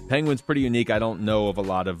from that. Penguins pretty unique. I don't know of a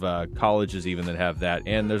lot of colleges even that have that.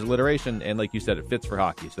 And there's alliteration, and like you said, it fits for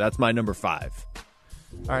hockey. So that's my number 5.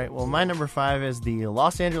 All right, well, my number 5 is the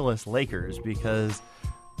Los Angeles Lakers because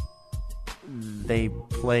they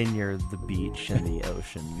play near the beach and the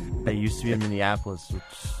ocean. They used to be in Minneapolis,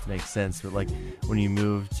 which makes sense. But when you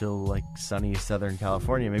move to sunny Southern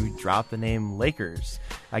California, maybe drop the name Lakers.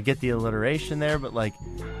 I get the alliteration there, but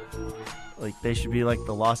they should be like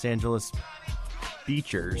the Los Angeles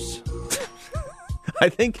Beachers. I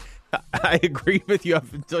think I agree with you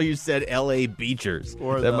up until you said L.A. Beachers.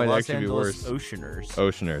 Or that the might Los actually Angeles be worse. Oceaners.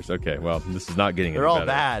 Oceaners. Okay, well, this is not getting any better. They're all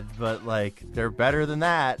bad, but they're better than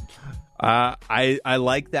that. I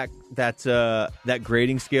like that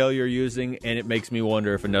grading scale you're using, and it makes me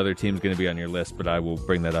wonder if another team's going to be on your list, but I will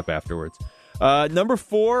bring that up afterwards. Number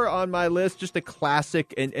 4 on my list, just a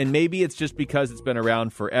classic, and maybe it's just because it's been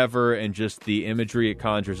around forever and just the imagery it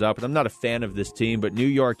conjures up. And I'm not a fan of this team, but New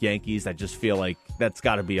York Yankees, I just feel like that's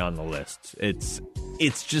got to be on the list. It's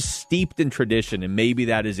just steeped in tradition, and maybe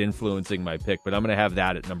that is influencing my pick, but I'm going to have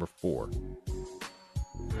that at number 4.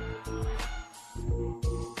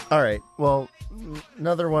 All right, well,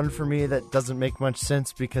 another one for me that doesn't make much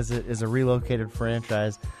sense because it is a relocated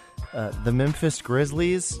franchise. The Memphis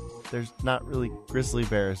Grizzlies. There's not really grizzly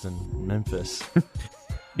bears in Memphis.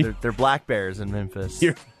 they're black bears in Memphis.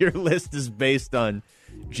 Your list is based on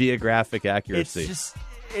geographic accuracy.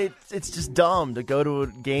 It's just dumb to go to a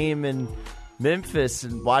game in Memphis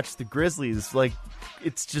and watch the Grizzlies. Like,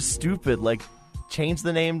 it's just stupid. Like, change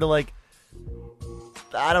the name to like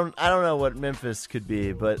I don't know what Memphis could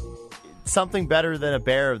be, but something better than a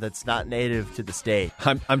bear that's not native to the state.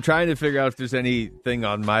 I'm trying to figure out if there's anything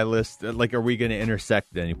on my list. Like, are we going to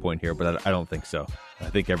intersect at any point here? But I don't think so. I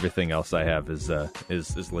think everything else I have is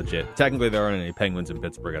legit. Technically, there aren't any penguins in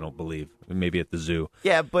Pittsburgh, I don't believe. Maybe at the zoo.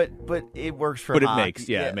 Yeah, but it works for hockey.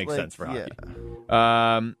 hockey. It makes sense for yeah.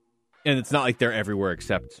 hockey. And it's not like they're everywhere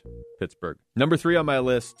except Pittsburgh. Number 3 on my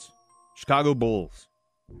list, Chicago Bulls.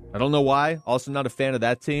 I don't know why. Also not a fan of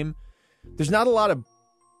that team. There's not a lot of,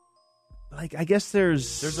 like, I guess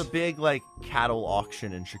there's a big, like, cattle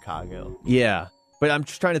auction in Chicago. Yeah. But I'm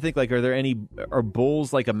just trying to think, like, are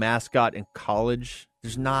Bulls like a mascot in college?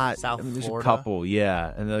 There's not. There's Florida? A couple,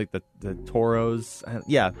 yeah. And like the Toros.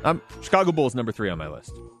 Yeah. Chicago Bulls, number 3 on my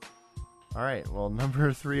list. All right. Well,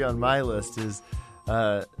 number 3 on my list is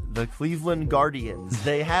the Cleveland Guardians.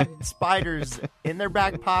 They had spiders in their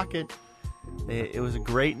back pocket. It was a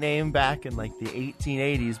great name back in like the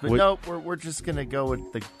 1880s, but nope, we're just gonna go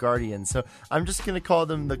with the Guardians. So I'm just gonna call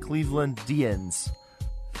them the Cleveland Dians.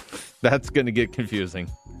 That's gonna get confusing.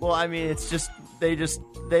 Well, I mean, it's just they just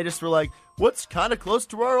were like, what's kind of close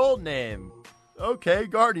to our old name? Okay,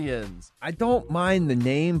 Guardians. I don't mind the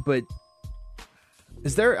name, but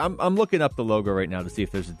is there? I'm looking up the logo right now to see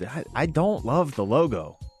if there's I don't love the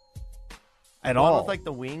logo at all. With like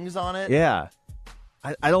the wings on it. Yeah.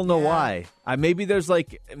 I don't know why. Maybe there's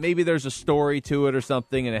a story to it or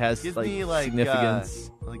something, and it has Gives like me like significance,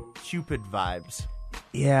 like Cupid vibes.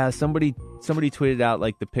 Yeah, somebody tweeted out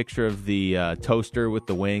like the picture of the toaster with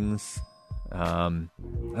the wings. I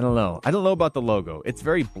don't know. I don't know about the logo. It's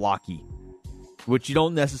very blocky, which you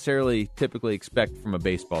don't necessarily typically expect from a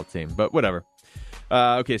baseball team. But whatever.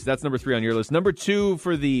 Okay, so that's number 3 on your list. Number 2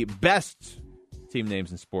 for the best team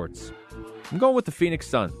names in sports. I'm going with the Phoenix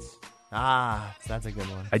Suns. Ah, that's a good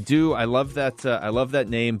one. I do. I love that. I love that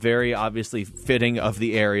name. Very obviously fitting of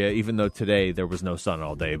the area, even though today there was no sun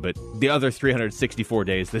all day. But the other 364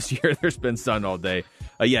 days this year, there's been sun all day.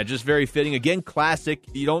 Yeah, just very fitting. Again, classic.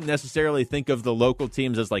 You don't necessarily think of the local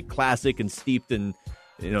teams as like classic and steeped in,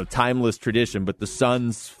 timeless tradition, but the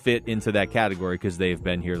Suns fit into that category because they've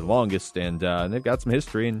been here the longest, and they've got some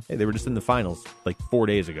history. And hey, they were just in the finals like 4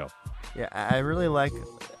 days ago. Yeah, I really like.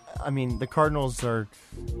 I mean, the Cardinals are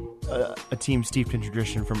a team steeped in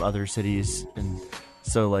tradition from other cities, and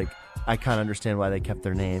so like I kind of understand why they kept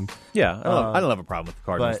their name. Yeah, I don't have a problem with the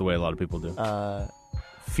Cardinals the way a lot of people do.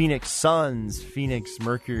 Phoenix Suns, Phoenix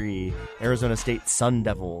Mercury, Arizona State Sun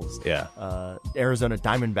Devils, Arizona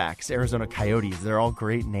Diamondbacks, Arizona Coyotes. They're all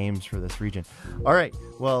great names for this region. All right,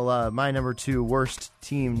 well, my number 2 worst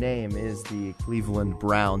team name is the Cleveland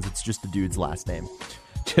Browns. It's just the dude's last name.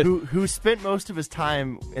 who spent most of his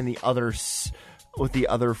time in with the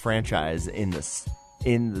other franchise in the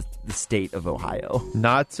state of Ohio.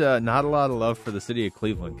 Not a lot of love for the city of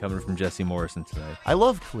Cleveland coming from Jesse Morrison today. I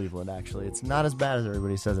love Cleveland, actually. It's not as bad as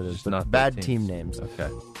everybody says it is. But not bad team names. Okay,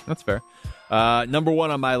 that's fair. Number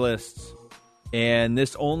 1 on my list, and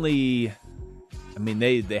this only, I mean,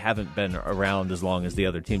 they haven't been around as long as the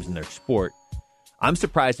other teams in their sport. I'm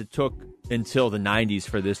surprised it took until the 90s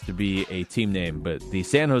for this to be a team name, but the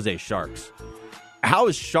San Jose Sharks. How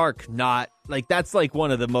is Shark not, like, that's like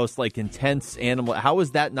one of the most like intense animal. How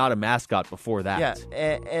is that not a mascot before that?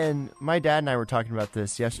 Yeah, and my dad and I were talking about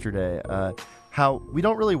this yesterday, how we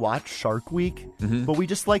don't really watch Shark Week, but we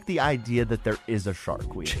just like the idea that there is a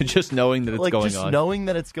Shark Week. Just knowing that it's going on. Just knowing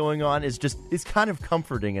that it's going on is kind of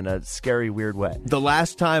comforting in a scary, weird way. The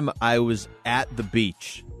last time I was at the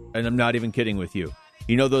beach, and I'm not even kidding with you,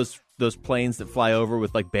 you know those planes that fly over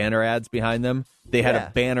with like banner ads behind them? They had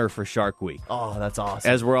a banner for Shark Week. Oh, that's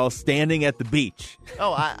awesome. As we're all standing at the beach.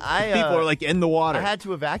 Oh, I people are like in the water. I had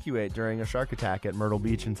to evacuate during a shark attack at Myrtle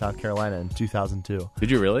Beach in South Carolina in 2002.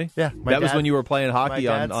 Did you really? Yeah. That was when you were playing hockey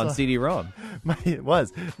on CD-ROM. It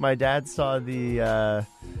was. My dad saw he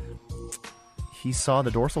saw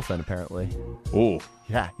the dorsal fin, apparently. Oh.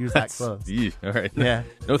 Yeah, he was that close. All right. Yeah.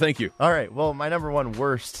 No, thank you. All right. Well, my number 1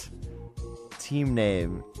 worst team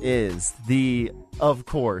name is of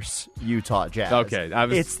course, Utah Jazz. Okay.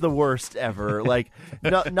 It's the worst ever. Like,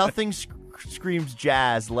 nothing screams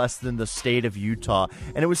jazz less than the state of Utah.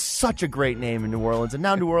 And it was such a great name in New Orleans. And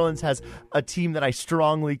now New Orleans has a team that I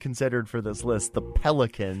strongly considered for this list, the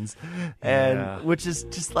Pelicans. And which is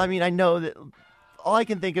just, I mean, I know that all I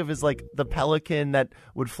can think of is like the pelican that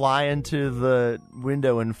would fly into the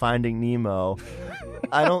window in Finding Nemo.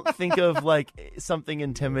 I don't think of like something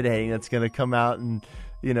intimidating that's going to come out and,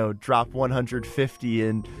 drop 150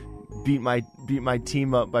 and beat my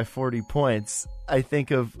team up by 40 points. I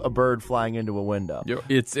think of a bird flying into a window.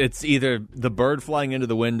 It's either the bird flying into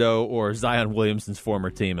the window or Zion Williamson's former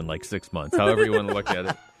team in like 6 months, however you want to look at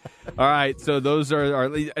it. All right, so those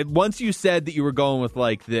are once you said that you were going with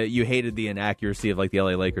like you hated the inaccuracy of like the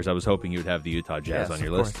LA Lakers, I was hoping you would have the Utah Jazz on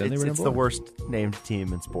your list. It's the worst named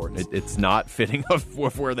team in sports. It's not fitting of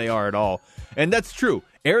where they are at all. And that's true.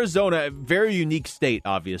 Arizona, a very unique state,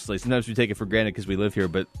 obviously. Sometimes we take it for granted because we live here,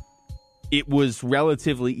 but it was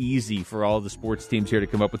relatively easy for all the sports teams here to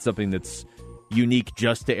come up with something that's unique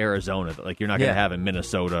just to Arizona, that like you're not going to have in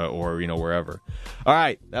Minnesota or wherever. All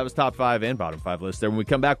right, that was top 5 and bottom 5 list there. When we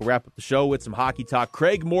come back, we'll wrap up the show with some hockey talk.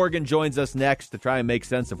 Craig Morgan joins us next to try and make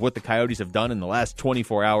sense of what the Coyotes have done in the last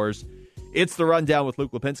 24 hours. It's the Rundown with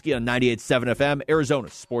Luke Lapinski on 98.7 FM,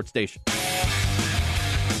 Arizona's sports station.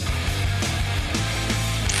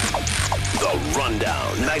 The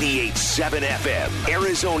Rundown, 98.7 FM,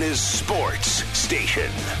 Arizona's sports station.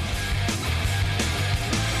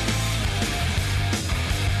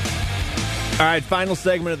 All right, final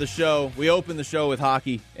segment of the show. We opened the show with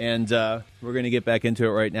hockey, and we're going to get back into it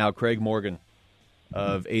right now. Craig Morgan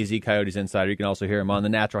of AZ Coyotes Insider. You can also hear him on the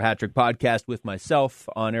Natural Hat Trick podcast with myself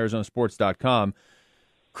on ArizonaSports.com.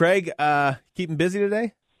 Craig, keeping busy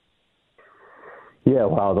today? Yeah,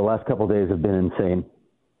 wow. The last couple of days have been insane.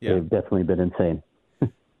 Yeah. They've definitely been insane.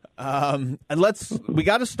 And we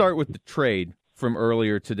got to start with the trade from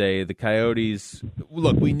earlier today. The Coyotes,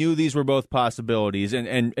 look, we knew these were both possibilities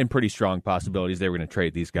and pretty strong possibilities. They were going to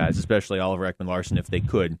trade these guys, especially Oliver Ekman-Larsson if they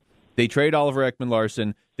could. They trade Oliver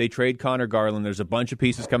Ekman-Larsson. They trade Connor Garland. There's a bunch of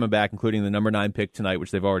pieces coming back, including the number 9 pick tonight, which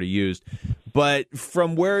they've already used. But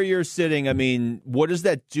from where you're sitting, I mean, what does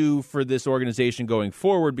that do for this organization going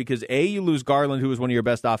forward? Because A, you lose Garland, who was one of your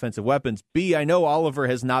best offensive weapons. B, I know Oliver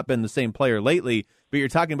has not been the same player lately, but you're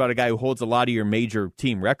talking about a guy who holds a lot of your major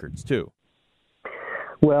team records, too.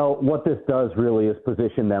 Well, what this does really is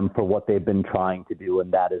position them for what they've been trying to do,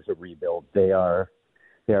 and that is a rebuild. They are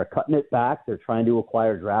cutting it back. They're trying to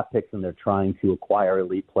acquire draft picks, and they're trying to acquire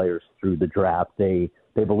elite players through the draft. They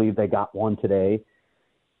believe they got one today,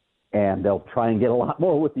 and they'll try and get a lot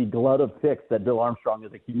more with the glut of picks that Bill Armstrong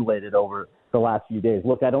has accumulated over the last few days.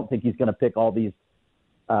 Look, I don't think he's going to pick all these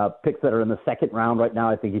picks that are in the second round right now.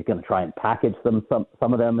 I think he's going to try and package them.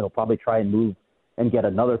 Some of them he'll probably try and move and get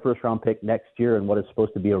another first-round pick next year in what is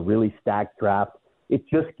supposed to be a really stacked draft. It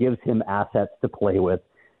just gives him assets to play with.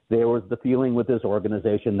 There was the feeling with this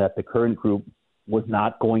organization that the current group was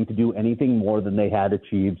not going to do anything more than they had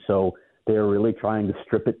achieved, so they're really trying to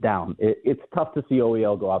strip it down. It's tough to see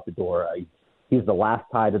OEL go out the door. He's the last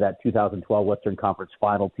tie to that 2012 Western Conference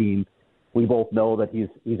Final team. We both know that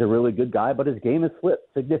he's a really good guy, but his game has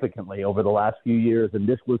slipped significantly over the last few years, and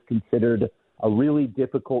this was considered a really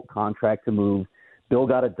difficult contract to move. Bill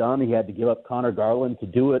got it done. He had to give up Connor Garland to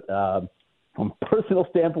do it. From a personal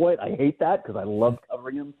standpoint, I hate that because I love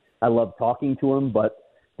covering him. I love talking to him, but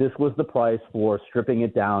this was the price for stripping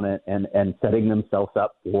it down and setting themselves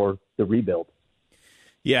up for the rebuild.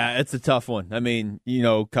 Yeah, it's a tough one. I mean,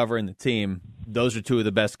 covering the team, those are two of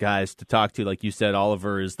the best guys to talk to. Like you said,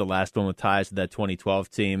 Oliver is the last one with ties to that 2012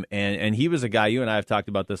 team, and he was a guy, you and I have talked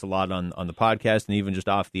about this a lot on the podcast and even just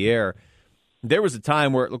off the air. There was a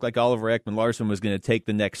time where it looked like Oliver Ekman-Larsson was going to take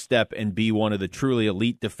the next step and be one of the truly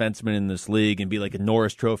elite defensemen in this league and be like a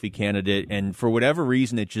Norris Trophy candidate. And for whatever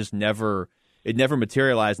reason, it just never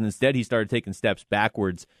materialized. And instead, he started taking steps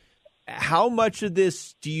backwards. How much of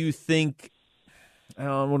this do you think? I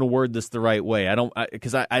don't want to word this the right way. I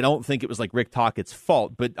don't think it was like Rick Tockett's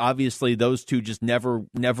fault, but obviously those two just never.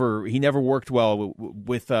 He never worked well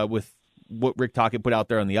with what Rick Tocchet put out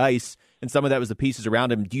there on the ice, and some of that was the pieces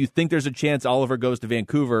around him. Do you think there's a chance Oliver goes to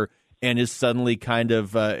Vancouver and is suddenly kind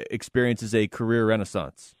of experiences a career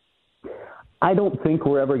renaissance? I don't think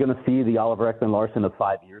we're ever going to see the Oliver Ekman-Larsson of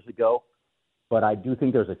 5 years ago, but I do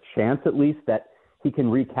think there's a chance at least that he can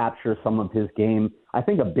recapture some of his game. I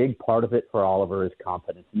think a big part of it for Oliver is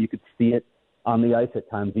confidence. You could see it on the ice at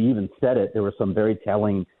times. He even said it. There were some very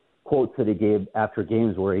telling quotes that he gave after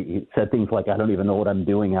games where he said things like, "I don't even know what I'm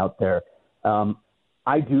doing out there."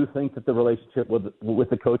 I do think that the relationship with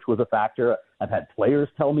the coach was a factor. I've had players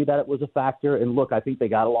tell me that it was a factor. And look, I think they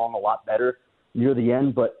got along a lot better near the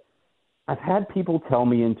end. But I've had people tell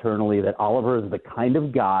me internally that Oliver is the kind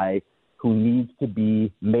of guy who needs to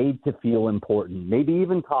be made to feel important, maybe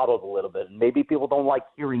even coddled a little bit. And maybe people don't like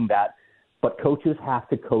hearing that. But coaches have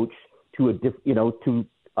to coach to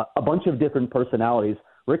a bunch of different personalities.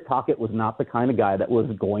 Rick Tocchet was not the kind of guy that was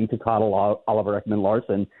going to coddle Oliver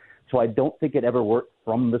Ekman-Larsson. So I don't think it ever worked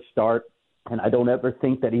from the start, and I don't ever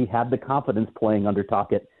think that he had the confidence playing under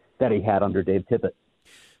Tocchet that he had under Dave Tippett.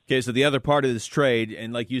 Okay, so the other part of this trade,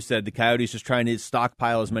 and like you said, the Coyotes just trying to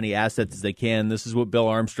stockpile as many assets as they can. This is what Bill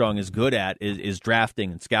Armstrong is good at, is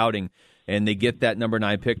drafting and scouting, and they get that number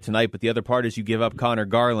 9 pick tonight. But the other part is you give up Connor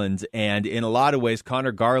Garland, and in a lot of ways,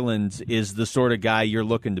 Connor Garland is the sort of guy you're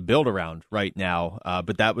looking to build around right now.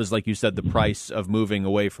 But that was, like you said, the price of moving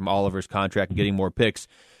away from Oliver's contract and getting more picks.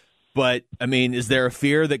 But, I mean, is there a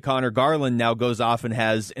fear that Connor Garland now goes off and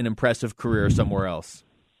has an impressive career somewhere else?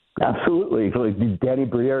 Absolutely. Danny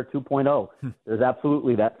Briere 2.0. There's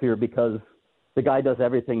absolutely that fear because the guy does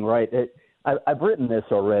everything right. I've written this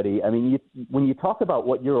already. I mean, when you talk about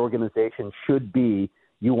what your organization should be,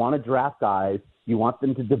 you want to draft guys, you want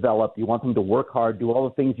them to develop, you want them to work hard, do all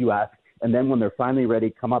the things you ask, and then when they're finally ready,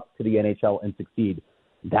 come up to the NHL and succeed.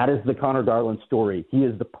 That is the Connor Garland story. He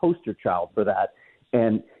is the poster child for that.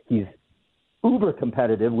 And he's uber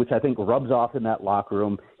competitive, which I think rubs off in that locker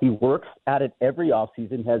room. He works at it every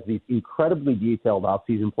offseason, has these incredibly detailed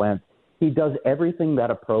offseason plans. He does everything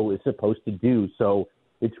that a pro is supposed to do. So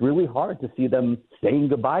it's really hard to see them saying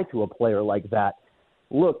goodbye to a player like that.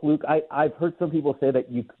 Look, Luke, I've heard some people say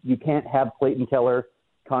that you can't have Clayton Keller,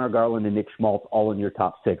 Connor Garland, and Nick Schmaltz all in your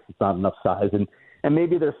top 6. It's not enough size. And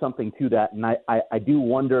maybe there's something to that. And I do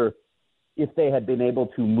wonder if they had been able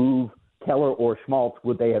to move Keller or Schmaltz,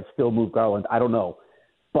 would they have still moved Garland? I don't know.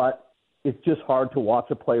 But it's just hard to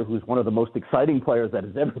watch a player who's one of the most exciting players that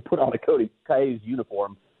has ever put on a Coyotes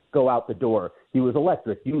uniform go out the door. He was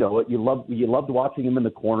electric. You know it. You loved watching him in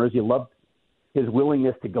the corners. You loved his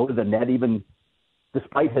willingness to go to the net even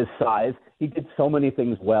despite his size. He did so many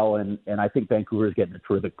things well, and I think Vancouver's getting a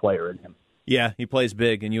terrific player in him. Yeah, he plays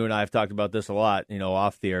big, and you and I have talked about this a lot,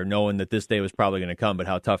 off the air, knowing that this day was probably going to come, but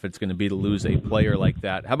how tough it's going to be to lose a player like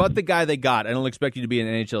that. How about the guy they got? I don't expect you to be an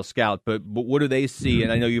NHL scout, but what do they see?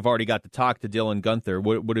 And I know you've already got to talk to Dylan Guenther.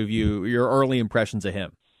 What have your early impressions of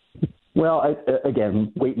him? Well,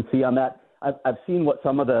 again, wait and see on that. I've seen what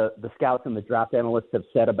some of the scouts and the draft analysts have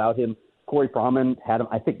said about him. Corey Froman had him,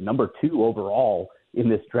 I think, number 2 overall in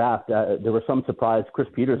this draft. There was some surprise. Chris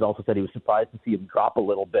Peters also said he was surprised to see him drop a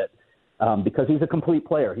little bit. Because he's a complete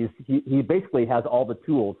player. He basically has all the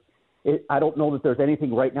tools. I don't know that there's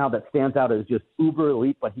anything right now that stands out as just uber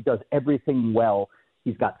elite, but he does everything well.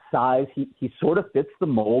 He's got size. He sort of fits the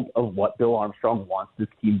mold of what Bill Armstrong wants this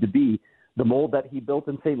team to be, the mold that he built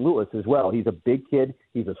in St. Louis as well. He's a big kid.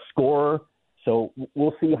 He's a scorer. So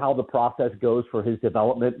we'll see how the process goes for his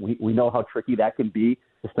development. We know how tricky that can be,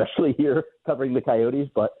 especially here covering the Coyotes,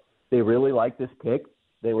 but they really like this pick.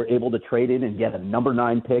 They were able to trade in and get a number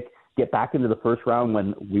 9 pick, get back into the first round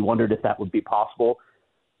when we wondered if that would be possible.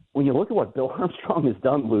 When you look at what Bill Armstrong has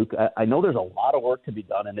done, Luke, I know there's a lot of work to be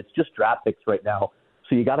done, and it's just draft picks right now,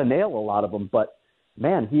 so you got to nail a lot of them. But,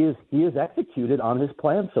 man, he has executed on his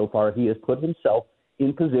plan so far. He has put himself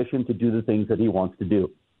in position to do the things that he wants to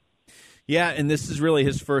do. Yeah, and this is really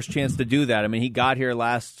his first chance to do that. I mean, he got here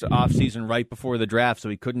last offseason right before the draft, so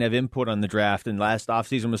he couldn't have input on the draft. And last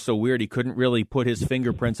offseason was so weird, he couldn't really put his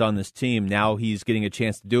fingerprints on this team. Now he's getting a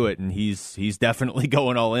chance to do it, and he's definitely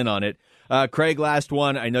going all in on it. Craig, last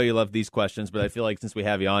one. I know you love these questions, but I feel like since we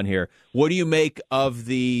have you on here, what do you make of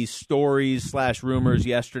the stories/rumors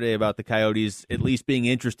yesterday about the Coyotes at least being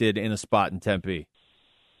interested in a spot in Tempe?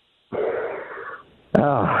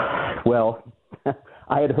 Well,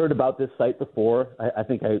 I had heard about this site before. I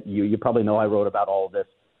think you probably know I wrote about all of this.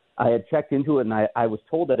 I had checked into it, and I was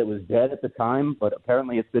told that it was dead at the time, but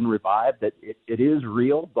apparently it's been revived, that it is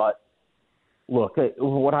real. But, look,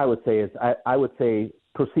 what I would say is I would say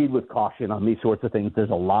proceed with caution on these sorts of things. There's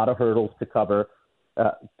a lot of hurdles to cover,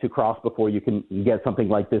 to cross before you can get something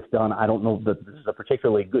like this done. I don't know that this is a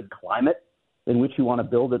particularly good climate in which you want to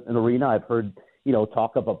build an arena. I've heard,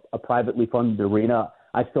 talk of a privately funded arena.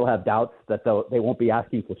 I still have doubts that they won't be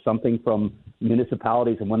asking for something from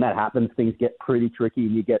municipalities, and when that happens, things get pretty tricky,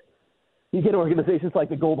 and you get organizations like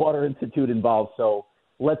the Goldwater Institute involved. So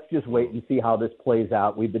let's just wait and see how this plays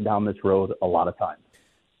out. We've been down this road a lot of times.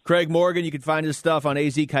 Craig Morgan, you can find his stuff on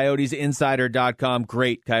azcoyotesinsider.com.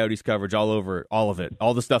 Great Coyotes coverage all over all of it.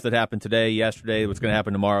 All the stuff that happened today, yesterday, what's going to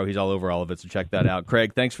happen tomorrow. He's all over all of it, so check that out.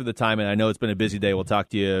 Craig, thanks for the time, and I know it's been a busy day. We'll talk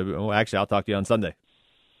to you. Well, actually, I'll talk to you on Sunday.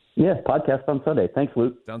 Yeah, podcast on Sunday. Thanks,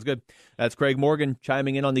 Luke. Sounds good. That's Craig Morgan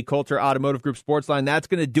chiming in on the Coulter Automotive Group Sports Line. That's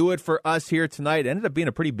going to do it for us here tonight. It ended up being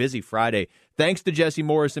a pretty busy Friday. Thanks to Jesse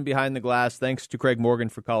Morrison behind the glass. Thanks to Craig Morgan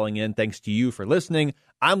for calling in. Thanks to you for listening.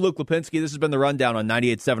 I'm Luke Lapinski. This has been The Rundown on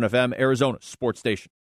 98.7 FM, Arizona Sports Station.